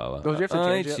Chihuahua. Those you have to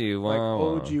change it.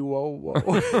 Chihuahua. Like OG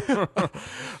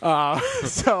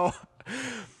whoa.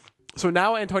 So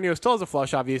now Antonio still has a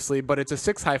flush, obviously, but it's a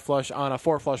 6 high flush on a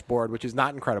 4 flush board, which is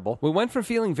not incredible. We went from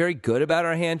feeling very good about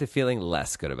our hand to feeling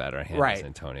less good about our hand as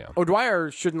Antonio.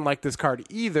 O'Dwyer shouldn't like this card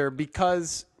either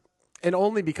because, and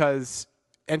only because,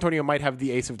 Antonio might have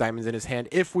the ace of diamonds in his hand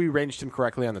if we ranged him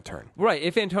correctly on the turn. Right.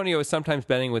 If Antonio is sometimes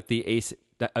betting with the ace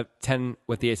 10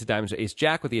 with the ace of diamonds or ace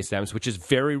jack with the ace of diamonds, which is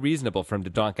very reasonable for him to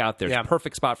donk out there. It's a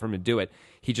perfect spot for him to do it.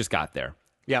 He just got there.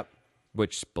 Yep.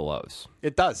 Which blows.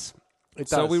 It does.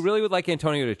 So we really would like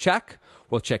Antonio to check.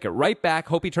 We'll check it right back.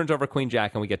 Hope he turns over queen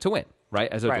jack and we get to win,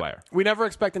 right? As O'Dwyer. Right. We never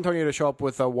expect Antonio to show up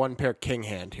with a 1-pair king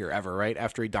hand here ever, right?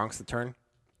 After he donks the turn.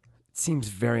 It seems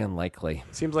very unlikely.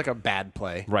 Seems like a bad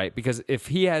play. Right, because if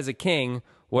he has a king,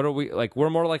 what are we like? We're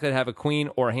more likely to have a queen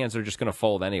or hands that are just going to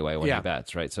fold anyway when he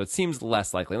bets, right? So it seems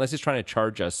less likely, unless he's trying to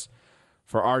charge us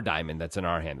for our diamond that's in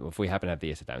our hand. If we happen to have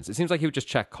the ace of diamonds, it seems like he would just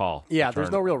check call. Yeah, there's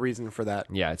no real reason for that.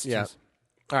 Yeah, it's just...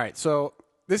 All right, so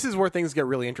this is where things get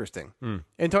really interesting.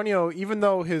 Antonio, even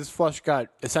though his flush got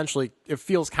essentially, it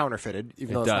feels counterfeited,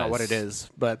 even though it's not what it is,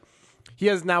 but he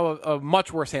has now a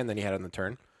much worse hand than he had on the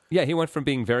turn. Yeah, he went from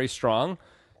being very strong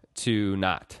to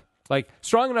not. Like,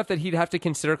 strong enough that he'd have to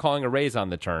consider calling a raise on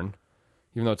the turn,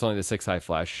 even though it's only the 6 high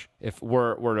flush, if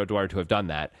were O'Dwyer to have done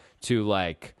that, to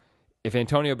like, if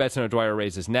Antonio bets and O'Dwyer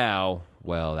raises now,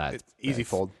 well, that's easy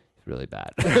fold. Really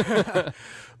bad.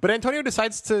 But Antonio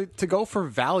decides to go for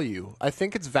value. I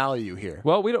think it's value here.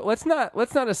 Well, let's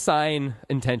not assign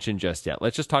intention just yet.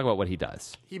 Let's just talk about what he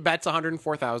does. He bets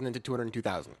 104,000 into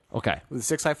 202,000. Okay. With a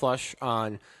 6 high flush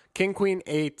on king, queen,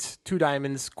 8, 2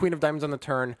 diamonds, queen of diamonds on the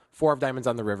turn, 4 of diamonds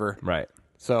on the river. Right.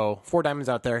 So 4 diamonds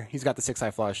out there. He's got the 6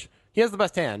 high flush. He has the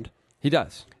best hand. He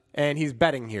does. And he's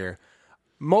betting here.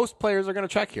 Most players are going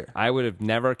to check here. I would have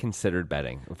never considered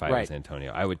betting if I was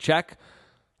Antonio. I would check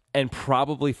and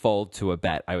probably fold to a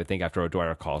bet, I would think, after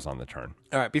O'Dwyer calls on the turn.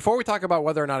 All right. Before we talk about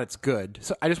whether or not it's good,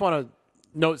 so I just want to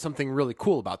note something really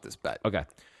cool about this bet. Okay.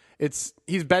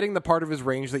 He's betting the part of his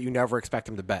range that you never expect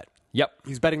him to bet. Yep.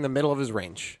 He's betting the middle of his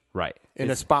range. Right. In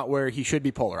a spot where he should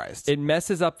be polarized. It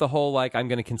messes up the whole, like, I'm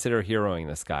going to consider heroing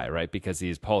this guy, right? Because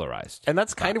he's polarized. And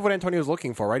that's kind of what Antonio's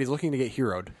looking for, right? He's looking to get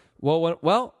heroed.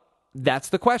 Well, that's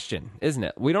the question, isn't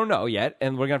it? We don't know yet,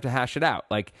 and we're going to have to hash it out.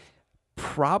 Like,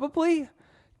 probably...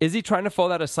 Is he trying to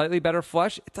fold out a slightly better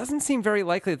flush? It doesn't seem very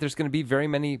likely that there's going to be very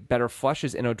many better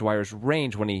flushes in O'Dwyer's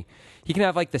range when he can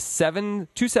have like the 2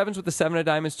 7s with the 7 of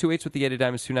diamonds, 2 8s with the 8 of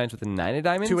diamonds, 2 9s with the 9 of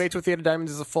diamonds. 2 8s with the 8 of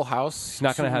diamonds is a full house. He's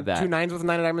not going to have that. 2 9s with the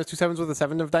 9 of diamonds, 2 7s with the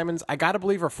 7 of diamonds. I got to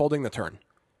believe are folding the turn.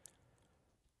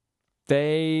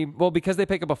 Because they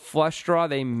pick up a flush draw,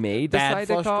 they may decide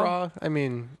to call. Draw. I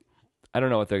mean, I don't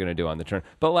know what they're going to do on the turn.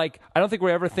 But, like, I don't think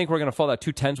we ever think we're going to fold out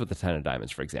 2 10s with the 10 of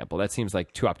diamonds, for example. That seems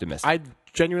like too optimistic. I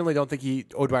genuinely don't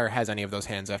think O'Dwyer has any of those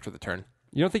hands after the turn.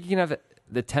 You don't think he can have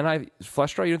the 10 high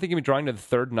flush draw? You don't think he can be drawing to the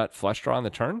 3rd nut flush draw on the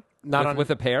turn? With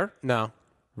a pair? No.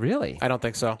 Really? I don't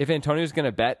think so. If Antonio's going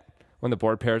to bet when the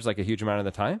board pairs like a huge amount of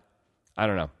the time? I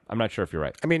don't know. I'm not sure if you're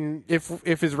right. I mean,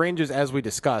 if his range is as we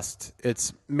discussed,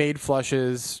 it's made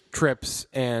flushes, trips,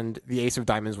 and the ace of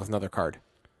diamonds with another card.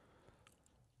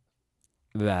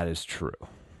 That is true.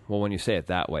 Well, when you say it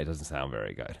that way, it doesn't sound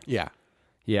very good. Yeah.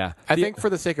 Yeah. I think for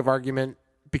the sake of argument,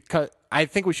 because I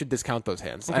think we should discount those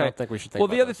hands. Okay. I don't think we should think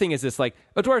about the other thing is this, like,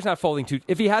 O'Dwyer's not folding too.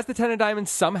 If he has the 10 of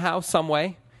diamonds somehow, some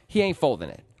way, he ain't folding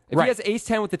it. If he has ace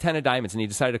 10 with the 10 of diamonds and he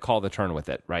decided to call the turn with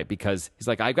it, right? Because he's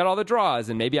like, I've got all the draws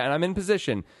and maybe I'm in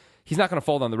position. He's not going to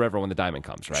fold on the river when the diamond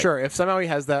comes, right? Sure. If somehow he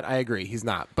has that, I agree. He's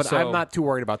not. But I'm not too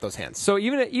worried about those hands. So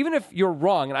even if you're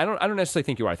wrong, and I don't necessarily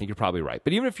think you are, I think you're probably right.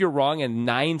 But even if you're wrong and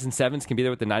 9s and 7s can be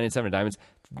there with the 9 and 7 of diamonds,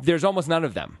 there's almost none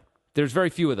of them. There's very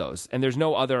few of those. And there's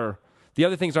no other... The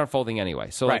other things aren't folding anyway.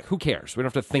 So, like, who cares? We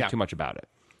don't have to think too much about it.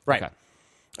 Right.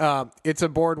 Okay. It's a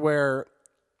board where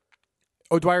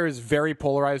O'Dwyer is very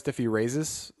polarized if he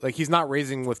raises. Like, he's not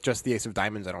raising with just the ace of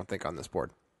diamonds, I don't think, on this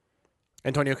board.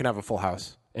 Antonio can have a full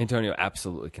house. Antonio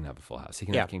absolutely can have a full house. He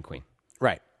can have king, queen.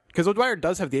 Right. Because O'Dwyer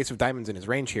does have the ace of diamonds in his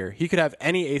range here. He could have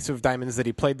any ace of diamonds that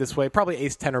he played this way. Probably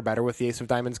ace 10 or better with the ace of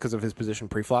diamonds because of his position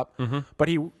pre-flop. Mm-hmm. But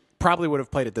he probably would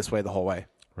have played it this way the whole way.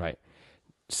 Right.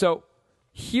 So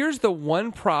here's the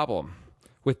one problem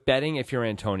with betting if you're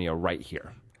Antonio right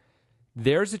here.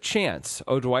 There's a chance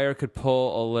O'Dwyer could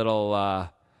pull a little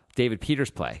David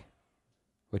Peters play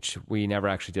which we never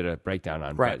actually did a breakdown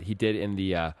on. Right. But he did in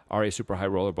the RA Super High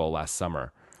Roller Bowl last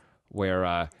summer,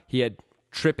 where he had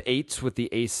trip 8s with the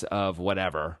ace of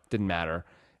whatever, didn't matter.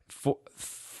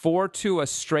 4 to a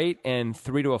straight and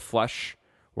 3 to a flush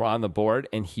were on the board,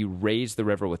 and he raised the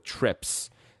river with trips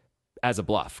as a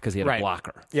bluff because he had a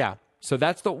blocker. Yeah. So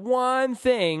that's the one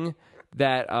thing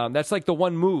that that's like the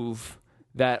one move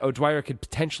that O'Dwyer could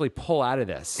potentially pull out of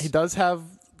this. He does have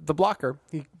the blocker.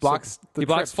 He blocks He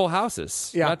blocks full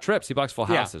houses, not trips. He blocks full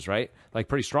houses, right? Like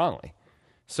pretty strongly.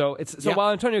 So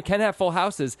while Antonio can have full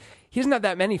houses, he doesn't have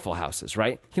that many full houses,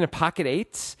 right? He can have pocket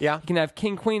 8s. Yeah. He can have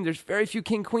king queen. There's very few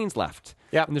king queens left.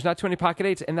 Yeah. And there's not too many pocket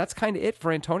 8s, and that's kind of it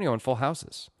for Antonio in full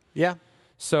houses. Yeah.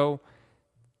 So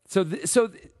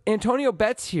Antonio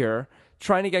bets here,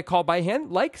 trying to get called by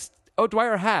hand, like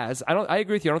O'Dwyer has. I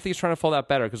agree with you. I don't think he's trying to fold out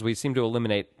better because we seem to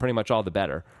eliminate pretty much all the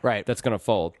better. Right. That's going to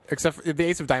fold. Except for the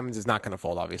ace of diamonds is not going to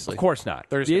fold, obviously. Of course not.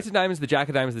 The ace of diamonds, the jack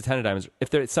of diamonds, the 10 of diamonds, if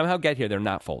they somehow get here, they're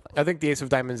not folding. I think the ace of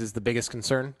diamonds is the biggest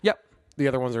concern. Yep. The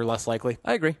other ones are less likely.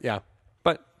 I agree. Yeah.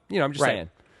 But, I'm just saying.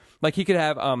 Like he could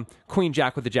have queen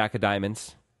jack with the jack of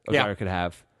diamonds. O'Dwyer could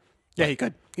have. Yeah, he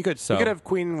could. He could. So, he could have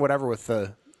queen whatever with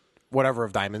the whatever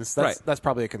of diamonds. That's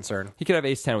probably a concern. He could have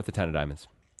ace 10 with the 10 of diamonds.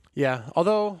 Yeah.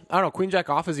 Although, I don't know, queen jack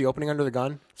off, is he opening under the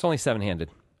gun? It's only 7-handed.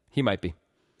 He might be.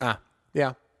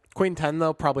 Yeah. Queen 10,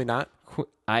 though, probably not.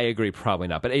 I agree, probably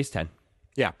not. But ace 10.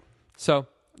 Yeah. So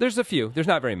there's a few. There's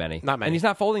not very many. Not many. And he's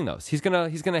not folding those. He's gonna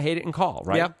hate it and call,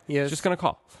 right? Yeah, he is. He's just gonna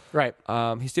call. Right.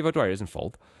 He's Steve O'Dwyer, doesn't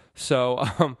fold. So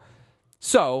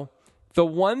the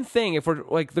one thing, if we're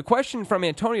like the question from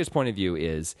Antonio's point of view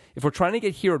is, if we're trying to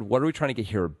get heroed, what are we trying to get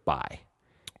heroed by?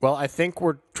 Well, I think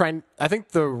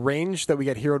the range that we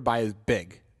get heroed by is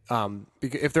big.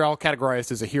 Because if they're all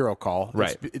categorized as a hero call,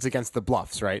 right, it's against the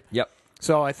bluffs, right? Yep.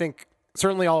 So I think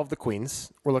certainly all of the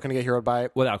queens we're looking to get heroed by.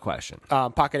 Without question.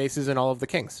 Pocket aces and all of the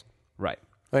kings. Right.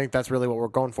 I think that's really what we're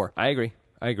going for. I agree.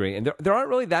 And there aren't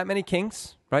really that many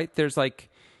kings, right? There's like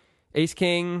ace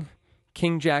king,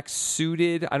 king jack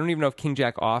suited. I don't even know if king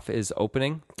jack off is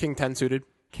opening. King 10 suited.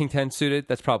 King 10 suited.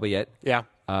 That's probably it. Yeah.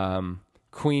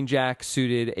 Queen jack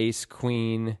suited, ace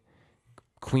queen,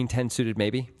 queen 10 suited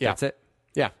maybe. Yeah. That's it.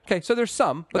 Yeah. Okay, so there's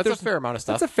some. But That's a fair amount of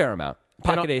stuff. That's a fair amount.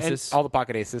 Pocket aces. And all the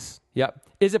pocket aces. Yep.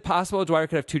 Is it possible Dwyer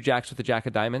could have 2 jacks with the jack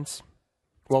of diamonds?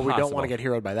 Well, we don't want to get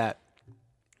heroed by that.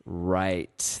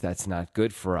 Right. That's not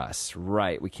good for us.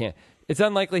 Right. We can't. It's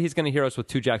unlikely he's going to hero us with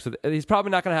 2 jacks. He's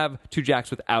probably not going to have 2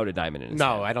 jacks without a diamond in his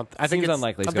hand. I don't. I think it's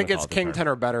unlikely. I think it's king 10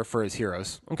 or better for his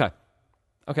heroes. Okay.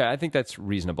 I think that's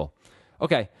reasonable.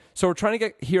 Okay. So we're trying to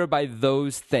get heroed by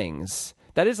those things.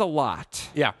 That is a lot.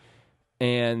 Yeah.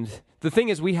 And the thing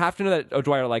is, we have to know that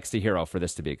O'Dwyer likes to hero for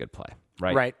this to be a good play,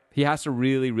 right? Right. He has to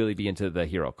really, really be into the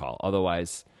hero call.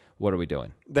 Otherwise, what are we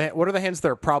doing? What are the hands that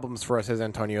are problems for us as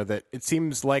Antonio that it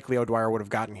seems likely O'Dwyer would have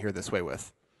gotten here this way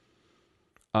with?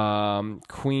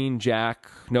 Queen, jack.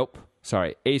 Nope.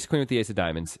 Sorry. Ace, queen with the ace of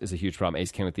diamonds is a huge problem.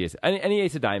 Ace, king with the ace. Any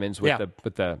ace of diamonds with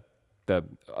the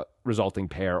resulting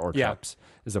pair or trips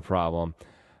is a problem.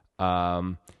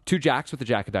 2 jacks with the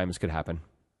jack of diamonds could happen.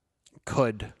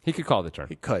 He could call the turn.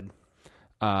 He could.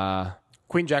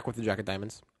 Queen jack with the jack of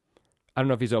diamonds. I don't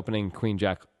know if he's opening queen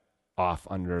jack off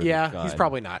under the gun. He's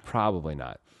probably not. Probably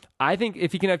not. I think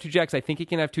if he can have 2 jacks, I think he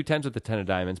can have 2 10s with the 10 of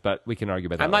diamonds, but we can argue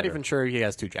about that I'm not later. even sure he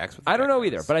has 2 jacks with the I don't jack know of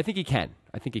either, diamonds. but I think he can.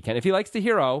 If he likes to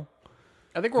hero.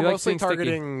 I think we're he likes mostly being sticky.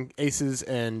 targeting aces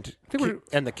and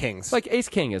the kings. Like ace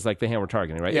king is like the hand we're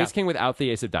targeting, right? Yeah. Ace king without the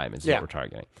ace of diamonds is what we're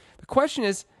targeting. The question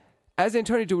is, as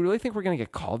Antonio, do we really think we're going to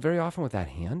get called very often with that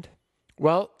hand?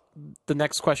 Well, the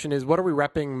next question is, what are we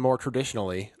repping more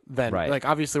traditionally than, like,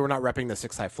 obviously we're not repping the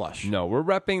 6 high flush. No, we're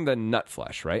repping the nut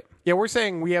flush, right? Yeah, we're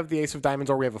saying we have the ace of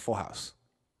diamonds or we have a full house.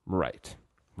 Right.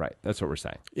 That's what we're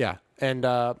saying. Yeah, and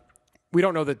we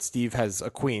don't know that Steve has a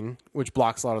queen, which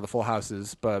blocks a lot of the full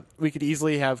houses, but we could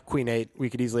easily have queen 8. We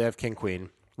could easily have king queen.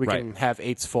 We can have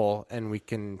 8s full, and we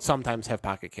can sometimes have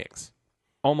pocket kings.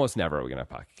 Almost never are we going to have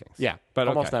pocket kings. Yeah, but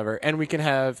almost never. And we can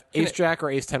have ace jack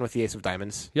or ace 10 with the ace of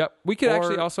diamonds. Yep. We could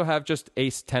actually also have just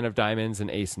ace 10 of diamonds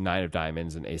and ace 9 of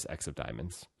diamonds and ace x of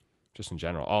diamonds, just in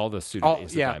general. All the suited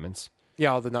ace of diamonds.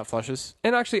 Yeah, all the nut flushes.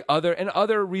 And actually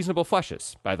other reasonable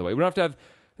flushes, by the way. We don't have to have...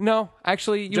 No,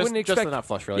 actually, you wouldn't expect... Just the nut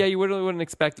flush, really. Yeah, you wouldn't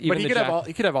expect even but he the could jack.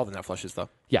 he could have all the nut flushes, though.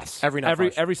 Yes. Every nut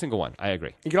flush. Every single one. I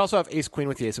agree. You could also have ace queen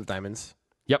with the ace of diamonds.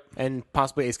 Yep. And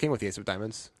possibly ace king with the ace of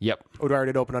diamonds. Yep. O'Dwyer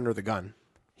did open under the gun.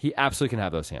 He absolutely can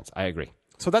have those hands. I agree.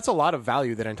 So that's a lot of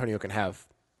value that Antonio can have.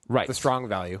 Right. The strong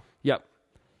value. Yep.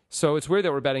 So it's weird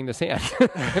that we're betting this hand.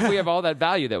 If we have all that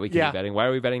value that we can be betting, why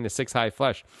are we betting the 6 high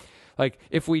flush? Like,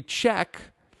 if we check,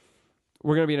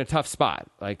 we're going to be in a tough spot.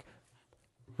 Like,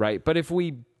 right? But if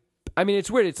we... I mean,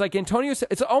 it's weird. It's like Antonio.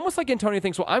 It's almost like Antonio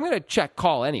thinks, well, I'm going to check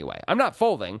call anyway. I'm not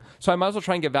folding, so I might as well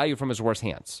try and get value from his worst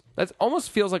hands. That almost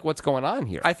feels like what's going on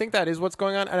here. I think that is what's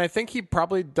going on, and I think he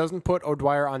probably doesn't put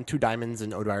O'Dwyer on 2 diamonds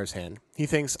in O'Dwyer's hand. He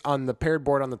thinks on the paired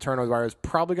board on the turn, O'Dwyer is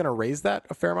probably going to raise that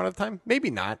a fair amount of the time. Maybe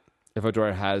not. If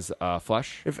O'Dwyer has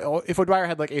flush, If O'Dwyer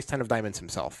had like ace 10 of diamonds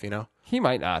himself, he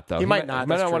might not though. He might not, He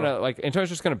might that's not want true. to like. Antonio's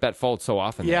just going to bet fold so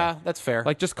often. Yeah, there. that's fair.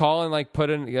 Like just call and like put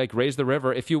in like raise the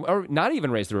river or not even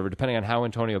raise the river depending on how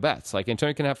Antonio bets. Like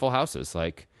Antonio can have full houses.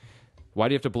 Like why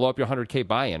do you have to blow up your 100K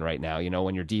buy-in right now?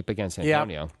 When you're deep against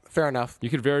Antonio. Yeah, fair enough. You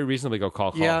could very reasonably go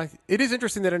call. Yeah, it is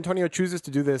interesting that Antonio chooses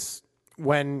to do this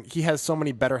when he has so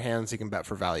many better hands he can bet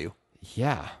for value.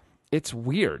 Yeah, it's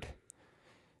weird.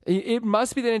 It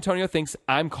must be that Antonio thinks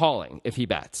I'm calling if he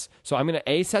bets. So I'm going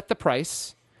to set the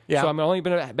price. Yeah. So I'm only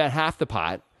going to bet half the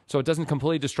pot so it doesn't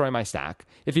completely destroy my stack.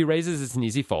 If he raises, it's an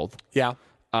easy fold. Yeah.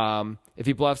 If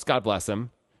he bluffs, God bless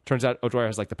him. Turns out O'Dwyer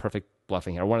has like the perfect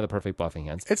bluffing hand, or one of the perfect bluffing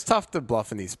hands. It's tough to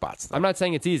bluff in these spots, though. I'm not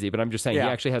saying it's easy, but I'm just saying Yeah. he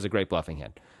actually has a great bluffing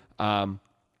hand.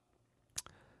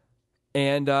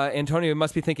 And Antonio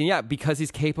must be thinking, yeah, because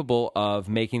he's capable of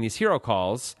making these hero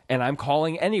calls, and I'm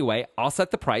calling anyway, I'll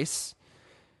set the price.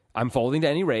 I'm folding to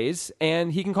any raise,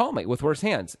 and he can call me with worse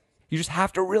hands. You just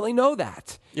have to really know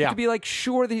that. You Yeah. have to be like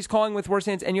sure that he's calling with worse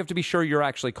hands, and you have to be sure you're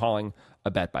actually calling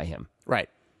a bet by him. Right.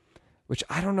 Which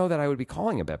I don't know that I would be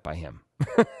calling a bet by him.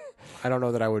 I don't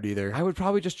know that I would either. I would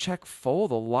probably just check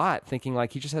fold a lot, thinking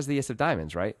like he just has the ace of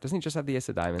diamonds, right? Doesn't he just have the ace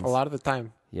of diamonds? A lot of the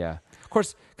time. Yeah. Of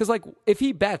course, because like if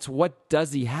he bets, what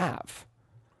does he have?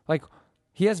 Like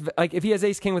he has like if he has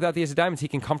ace king without the ace of diamonds, he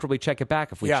can comfortably check it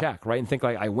back if we Yeah. check, right? And think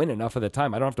like I win enough of the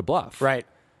time, I don't have to bluff. Right.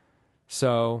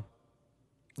 So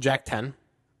Jack 10.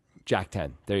 Jack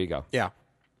 10. There you go. Yeah.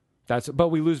 But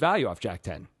we lose value off Jack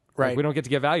 10. Like, Right. we don't get to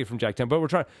get value from Jack 10, but we're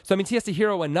trying. So that means he has to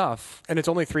hero enough. And it's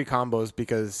only 3 combos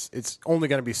because it's only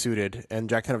going to be suited, and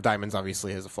Jack 10 of diamonds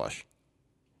obviously has a flush.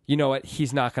 You know what?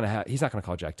 He's not going to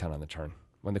call Jack 10 on the turn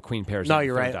when the queen pairs. No, up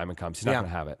you're before right. the diamond comes. He's not Yeah.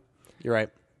 going to have it. You're right.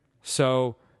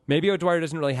 So maybe O'Dwyer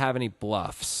doesn't really have any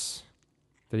bluffs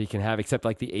that he can have except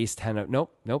like the ace 10 of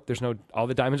nope. There's no, all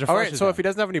the diamonds are All flushes right, so now. if he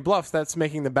doesn't have any bluffs, that's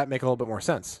making the bet make a little bit more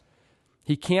sense.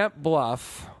 He can't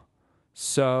bluff,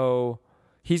 so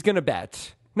he's going to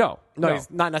bet. No,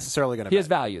 He's not necessarily going to He bet. has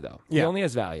value though. He Yeah. only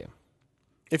has value.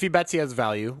 If he bets, he has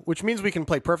value, which means we can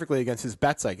play perfectly against his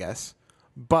bets, I guess.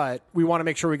 But we want to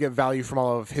make sure we get value from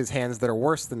all of his hands that are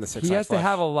worse than the 6 He has to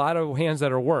have a lot of hands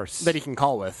that are worse that he can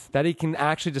call with. that he can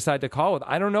actually decide to call with.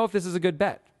 I don't know if this is a good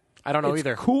bet. I don't know It's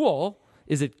either. cool.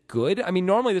 Is it good? I mean,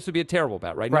 normally this would be a terrible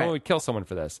bet, right? Normally Right. we'd kill someone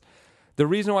for this. The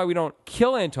reason why we don't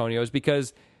kill Antonio is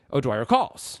because O'Dwyer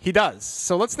calls. He does.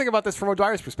 So let's think about this from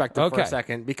O'Dwyer's perspective for Okay. a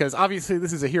second, because obviously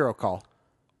this is a hero call.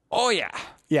 Oh yeah,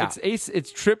 Yeah. It's ace.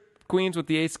 It's trip queens with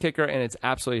the ace kicker, and it's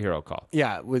absolutely a hero call.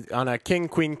 Yeah, on a king,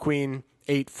 queen, queen,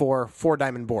 8-4, 4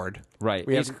 diamond board. Right.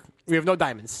 We Ace, have no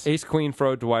diamonds. ace queen for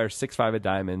O'Dwyer, 6-5 of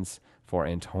diamonds for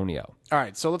Antonio. All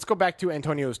right, so let's go back to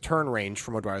Antonio's turn range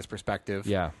from O'Dwyer's perspective.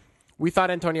 Yeah. We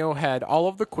thought Antonio had all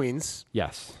of the queens,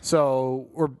 Yes. so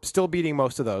we're still beating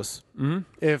most of those. Mm-hmm.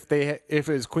 If it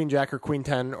was queen jack or queen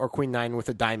 10 or queen 9 with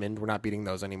a diamond, we're not beating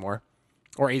those anymore.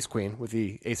 Or ace queen with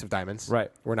the ace of diamonds.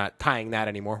 Right. We're not tying that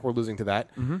anymore. We're losing to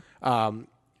that. Mm-hmm.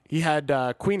 He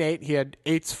had queen 8. He had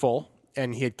 8s full,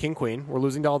 and he had king queen. We're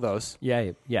losing to all those.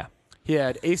 Yeah. Yeah. He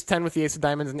had ace 10 with the ace of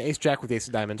diamonds and ace jack with the ace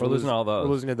of diamonds. We're losing all those.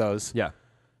 We're losing to those. Yeah.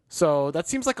 So that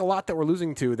seems like a lot that we're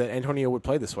losing to that Antonio would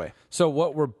play this way. So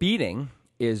what we're beating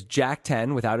is Jack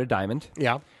 10 without a diamond.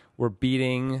 Yeah. We're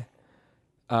beating,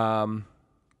 and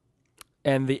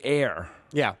the air.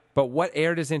 Yeah. But what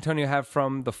air does Antonio have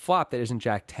from the flop that isn't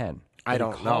Jack 10? I that he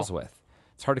don't calls know. with.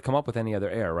 It's hard to come up with any other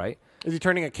air, right? Is he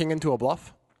turning a king into a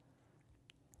bluff?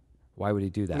 Why would he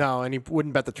do that? No, and he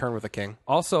wouldn't bet the turn with a king.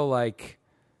 Also, like,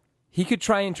 he could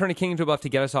try and turn a king into a bluff to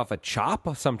get us off a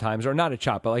chop sometimes, or not a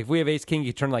chop, but like if we have ace king, he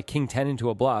could turn like king 10 into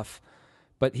a bluff.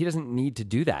 But he doesn't need to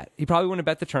do that. He probably wouldn't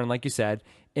bet the turn, like you said.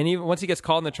 And even once he gets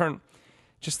called in the turn,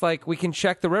 just like we can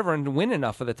check the river and win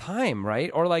enough of the time,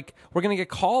 right? Or like we're going to get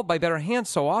called by better hands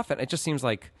so often. It just seems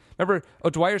like, remember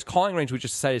O'Dwyer's calling range we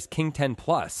just decided is king 10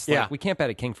 plus. Like, Yeah. we can't bet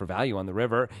a king for value on the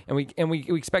river, and we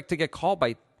expect to get called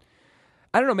by.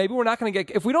 I don't know. Maybe we're not going to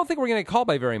get. If we don't think we're going to get called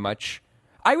by very much,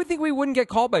 I would think we wouldn't get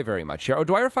called by very much here.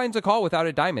 O'Dwyer finds a call without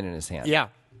a diamond in his hand. Yeah.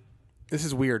 This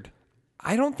is weird.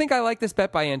 I don't think I like this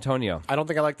bet by Antonio. I don't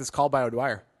think I like this call by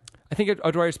O'Dwyer. I think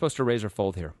O'Dwyer is supposed to raise or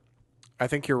fold here. I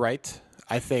think you're right.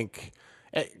 I think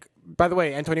By the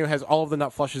way, Antonio has all of the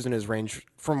nut flushes in his range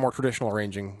for more traditional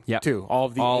ranging, Yep. too. All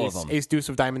of the All ace, of them. ace deuce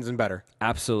of diamonds and better.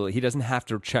 Absolutely. He doesn't have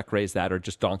to check raise that or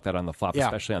just donk that on the flop, Yeah.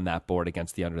 especially on that board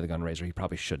against the under the gun raiser. He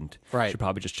probably shouldn't. Right. Should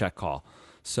probably just check call.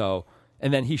 So,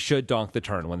 and then he should donk the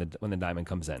turn when the diamond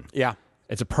comes in. Yeah.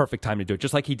 It's a perfect time to do it,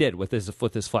 just like he did with his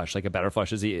flush. Like a better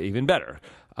flush is even better.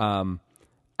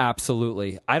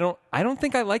 Absolutely. I don't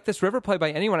think I like this river play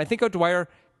by anyone. I think O'Dwyer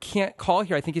can't call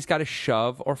here. I think he's got to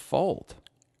shove or fold.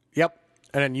 Yep.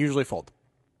 And then usually fold.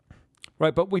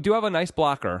 Right, but we do have a nice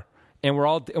blocker, and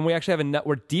we actually have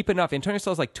we're deep enough. Antonio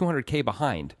still has like 200K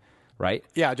behind, right?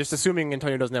 Yeah, just assuming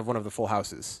Antonio doesn't have one of the full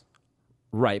houses.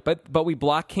 Right, but we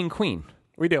block king queen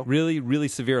We do. really really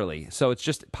severely. So it's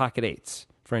just pocket eights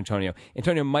for Antonio.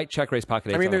 Antonio might check raise pocket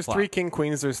eights. I mean, on the there's flop. 3 king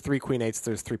queens, there's 3 queen eights,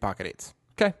 there's 3 pocket eights.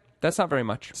 Okay, that's not very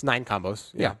much. It's 9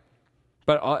 combos. Yeah.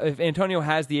 But if Antonio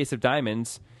has the ace of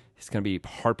diamonds, he's going to be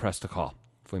hard pressed to call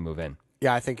if we move in.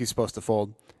 Yeah, I think he's supposed to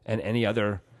fold. And any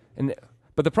other,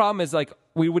 but the problem is like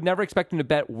we would never expect him to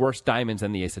bet worse diamonds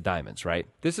than the ace of diamonds, right?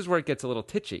 This is where it gets a little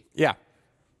titchy. Yeah.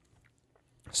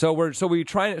 So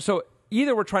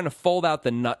either we're trying to fold out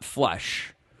the nut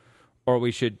flush, or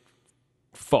we should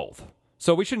fold.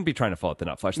 So we shouldn't be trying to fold out the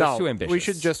nut flush. That's too ambitious. we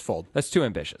should just fold. That's too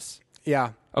ambitious.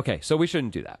 Yeah. Okay, so we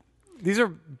shouldn't do that. These are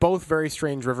both very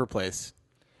strange river plays.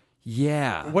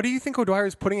 Yeah. What do you think O'Dwyer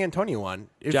is putting Antonio on?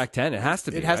 Jack 10, it has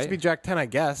to be. It has right? to be Jack 10, I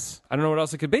guess. I don't know what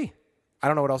else it could be. I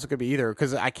don't know what else it could be either,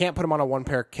 because I can't put him on a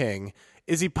 1-pair king.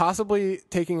 Is he possibly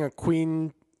taking a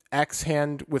queen X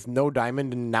hand with no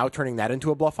diamond and now turning that into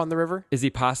a bluff on the river? Is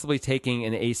he possibly taking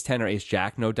an ace 10 or ace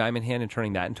jack, no diamond hand, and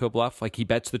turning that into a bluff? Like he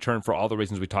bets the turn for all the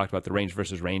reasons we talked about, the range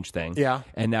versus range thing. Yeah.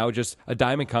 And now just a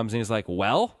diamond comes and he's like,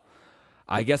 well,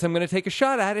 I guess I'm going to take a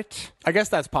shot at it. I guess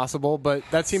that's possible, but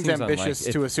that seems ambitious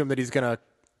unlikely. to assume that he's going to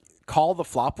call the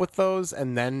flop with those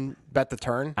and then bet the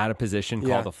turn. Out of position, call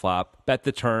Yeah. the flop, bet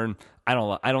the turn. I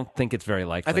don't think it's very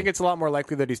likely. I think it's a lot more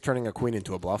likely that he's turning a queen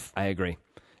into a bluff. I agree.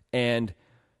 And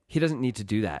he doesn't need to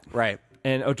do that. Right.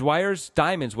 And O'Dwyer's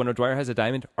diamonds, when O'Dwyer has a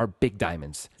diamond, are big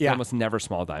diamonds. They're Yeah. almost never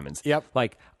small diamonds. Yep.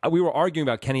 Like we were arguing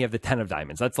about, can he have the 10 of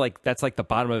diamonds? That's like the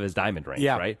bottom of his diamond range,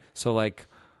 Yeah. right? So like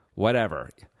whatever.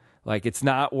 Like it's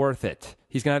not worth it.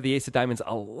 He's gonna have the ace of diamonds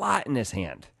a lot in his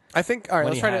hand. I think, all right,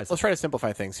 When let's he try has- to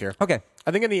simplify things here. Okay.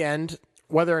 I think in the end,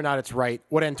 whether or not it's right,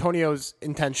 what Antonio's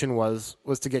intention was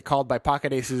to get called by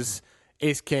pocket aces,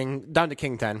 ace king, down to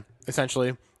king 10,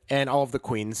 essentially, and all of the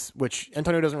queens, which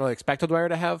Antonio doesn't really expect O'Dwyer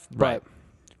to have, but Right.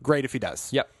 great if he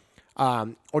does. Yep.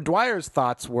 O'Dwyer's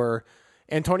thoughts were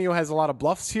Antonio has a lot of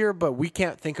bluffs here, but we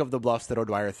can't think of the bluffs that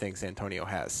O'Dwyer thinks Antonio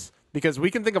has. Because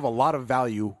we can think of a lot of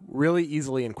value really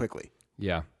easily and quickly.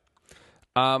 Yeah.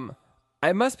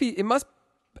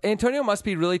 Antonio must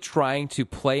be really trying to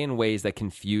play in ways that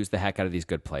confuse the heck out of these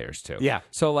good players too. Yeah.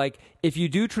 So like if you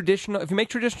make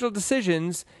traditional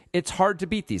decisions, it's hard to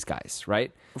beat these guys,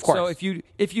 right? Of course. So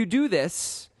if you do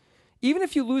this, even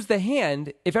if you lose the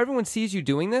hand, if everyone sees you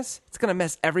doing this, it's going to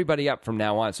mess everybody up from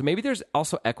now on. So maybe there's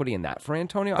also equity in that for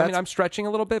Antonio. I mean, I'm stretching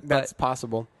a little bit, That's but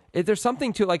possible. there's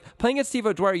something to like playing against Steve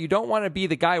O'Dwyer. You don't want to be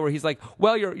the guy where he's like,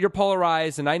 well, you're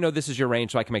polarized and I know this is your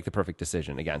range, so I can make the perfect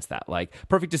decision against that. Like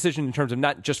perfect decision in terms of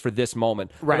not just for this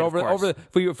moment, Right, but of course.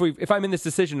 if I'm in this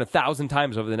decision 1,000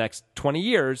 times over the next 20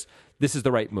 years, this is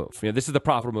the right move. This is the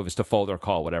profitable move, is to fold or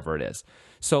call, whatever it is.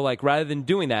 So like rather than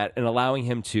doing that and allowing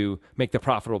him to make the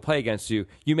profitable play against you,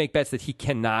 you make bets that he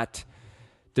cannot.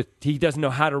 That he doesn't know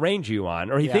how to range you on,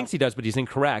 or he Yeah. thinks he does, but he's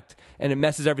incorrect, and it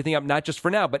messes everything up, not just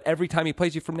for now, but every time he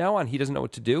plays you from now on, he doesn't know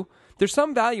what to do. There's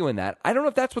some value in that. I don't know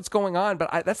if that's what's going on,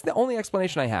 but that's the only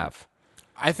explanation I have.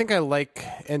 I think I like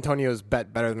Antonio's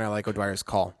bet better than I like O'Dwyer's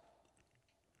call.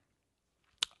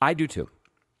 I do too.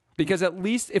 Because at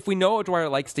least if we know O'Dwyer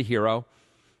likes to hero,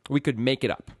 we could make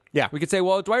it up. Yeah. We could say,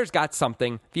 well, O'Dwyer's got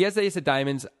something. If he has the ace of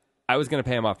diamonds, I was going to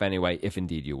pay him off anyway, if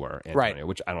indeed you were, Antonio, Right.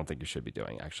 which I don't think you should be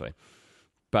doing, actually.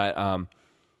 But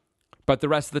the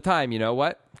rest of the time, you know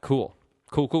what? Cool,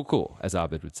 as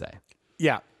Abid would say.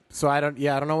 Yeah. So I don't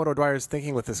know what O'Dwyer's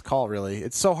thinking with this call, really.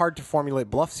 It's so hard to formulate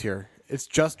bluffs here. It's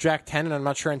just Jack 10, and I'm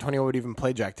not sure Antonio would even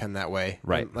play Jack 10 that way.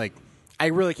 Right. Like, I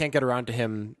really can't get around to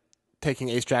him taking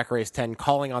ace Jack or ace 10,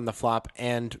 calling on the flop,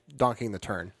 and donking the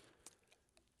turn.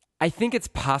 I think it's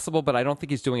possible, but I don't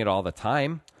think he's doing it all the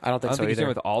time. I don't think so he's either.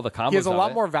 doing it with all the combos. He has a of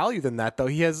lot it. more value than that, though.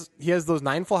 He has those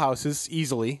 9 full houses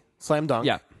easily. Slam dunk.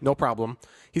 Yeah. No problem.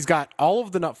 He's got all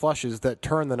of the nut flushes that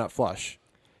turn the nut flush.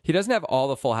 He doesn't have all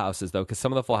the full houses, though, because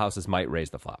some of the full houses might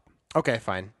raise the flop. Okay,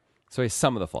 fine. So he has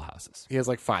some of the full houses. He has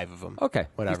like 5 of them. Okay.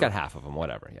 Whatever. He's got half of them,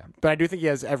 whatever, yeah. But I do think he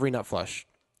has every nut flush.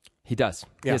 He does.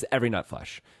 He Yeah. has every nut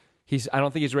flush. I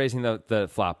don't think he's raising the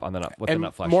flop on the nut with And the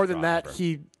nut flush. more than draw that, over.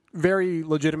 he very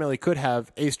legitimately could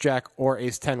have ace jack or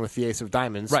ace 10 with the ace of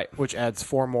diamonds, Right. which adds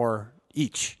 4 more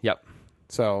each. Yep.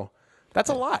 So that's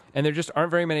a lot. And there just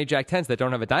aren't very many Jack 10s that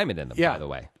don't have a diamond in them, Yeah. by the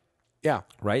way. Yeah.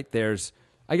 Right?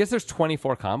 I guess there's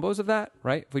 24 combos of that,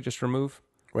 right? If we just remove.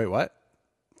 Wait, what?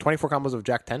 24 combos of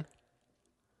jack 10?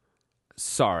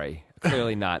 Sorry.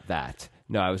 Clearly not that.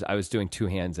 No, I was doing 2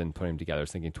 hands and putting them together. I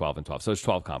was thinking 12 and 12. So there's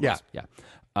 12 combos. Yeah.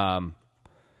 I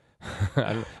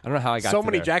don't know how I got So to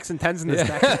many there. jacks and 10s in this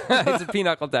deck. It's a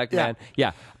pinochle deck, Yeah. man.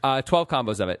 Yeah. 12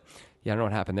 combos of it. Yeah, I don't know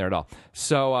what happened there at all.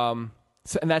 So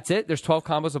and that's it. There's 12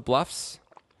 combos of bluffs.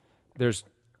 There's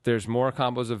more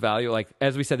combos of value. Like,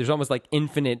 as we said, there's almost like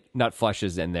infinite nut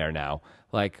flushes in there now.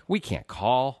 Like, we can't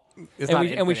call. It's And not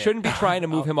we infinite. shouldn't be trying to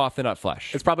move him off the nut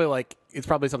flush. It's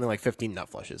probably something like 15 nut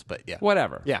flushes, but yeah.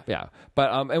 Whatever. Yeah. Yeah.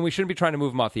 But and we shouldn't be trying to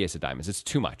move him off the ace of diamonds. It's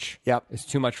too much. Yep. It's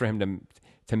too much for him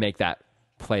to make that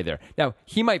play there. Now,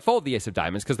 he might fold the ace of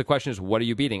diamonds because the question is, what are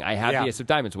you beating? I have Yeah. the ace of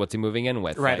diamonds. What's he moving in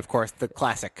with? Right, Like, of course, the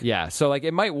classic. yeah. So, like,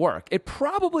 it might work. It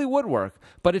probably would work,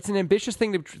 but it's an ambitious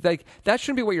thing to, like, that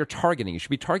shouldn't be what you're targeting. You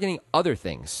should be targeting other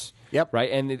things. Yep.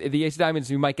 Right? And the ace of diamonds,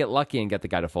 you might get lucky and get the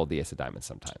guy to fold the ace of diamonds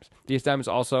sometimes. The ace of diamonds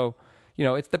also,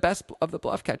 it's the best of the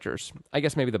bluff catchers. I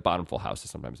guess maybe the bottom full house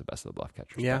is sometimes the best of the bluff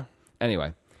catchers. Yeah. But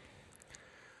anyway.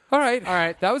 All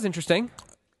right. That was interesting.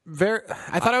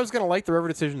 I thought I was going to like the river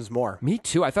decisions more. Me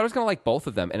too. I thought I was going to like both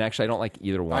of them, and actually I don't like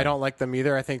either one. I don't like them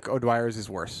either. I think O'Dwyer's is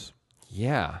worse.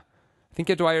 Yeah. I think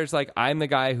Dwyer's like, I'm the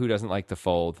guy who doesn't like to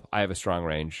fold. I have a strong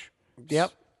range.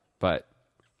 Yep. But,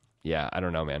 yeah, I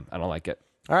don't know, man. I don't like it.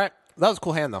 All right. That was a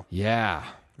cool hand, though. Yeah.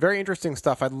 Very interesting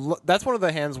stuff. That's one of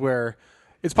the hands where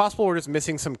it's possible we're just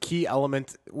missing some key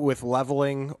element with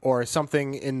leveling or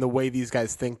something in the way these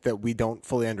guys think that we don't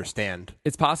fully understand.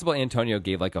 It's possible Antonio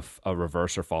gave like a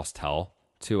reverse or false tell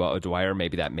to O'Dwyer.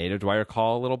 Maybe that made O'Dwyer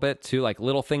call a little bit too. Like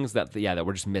little things that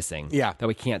we're just missing. Yeah. That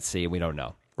we can't see and we don't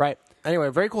know. Right. Anyway,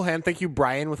 very cool hand. Thank you,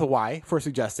 Brian, with a Y, for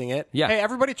suggesting it. Yeah. Hey,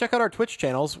 everybody, check out our Twitch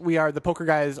channels. We are the Poker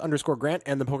Guys _Grant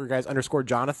and the Poker Guys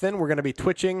 _Jonathan. We're going to be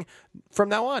twitching from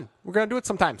now on. We're going to do it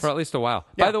sometimes. For at least a while.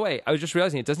 Yeah. By the way, I was just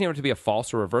realizing it doesn't even have to be a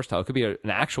false or reverse tell. It could be an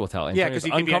actual tell. Yeah, Antonio's 'cause he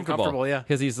can be uncomfortable, yeah.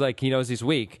 Because he's like, he knows he's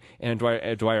weak, and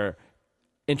Dwyer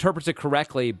interprets it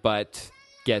correctly, but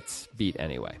gets beat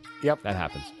anyway. Yep. That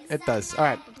happens. It does. All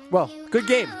right. Well, good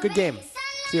game. Good game.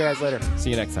 See you guys later. See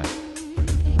you next time.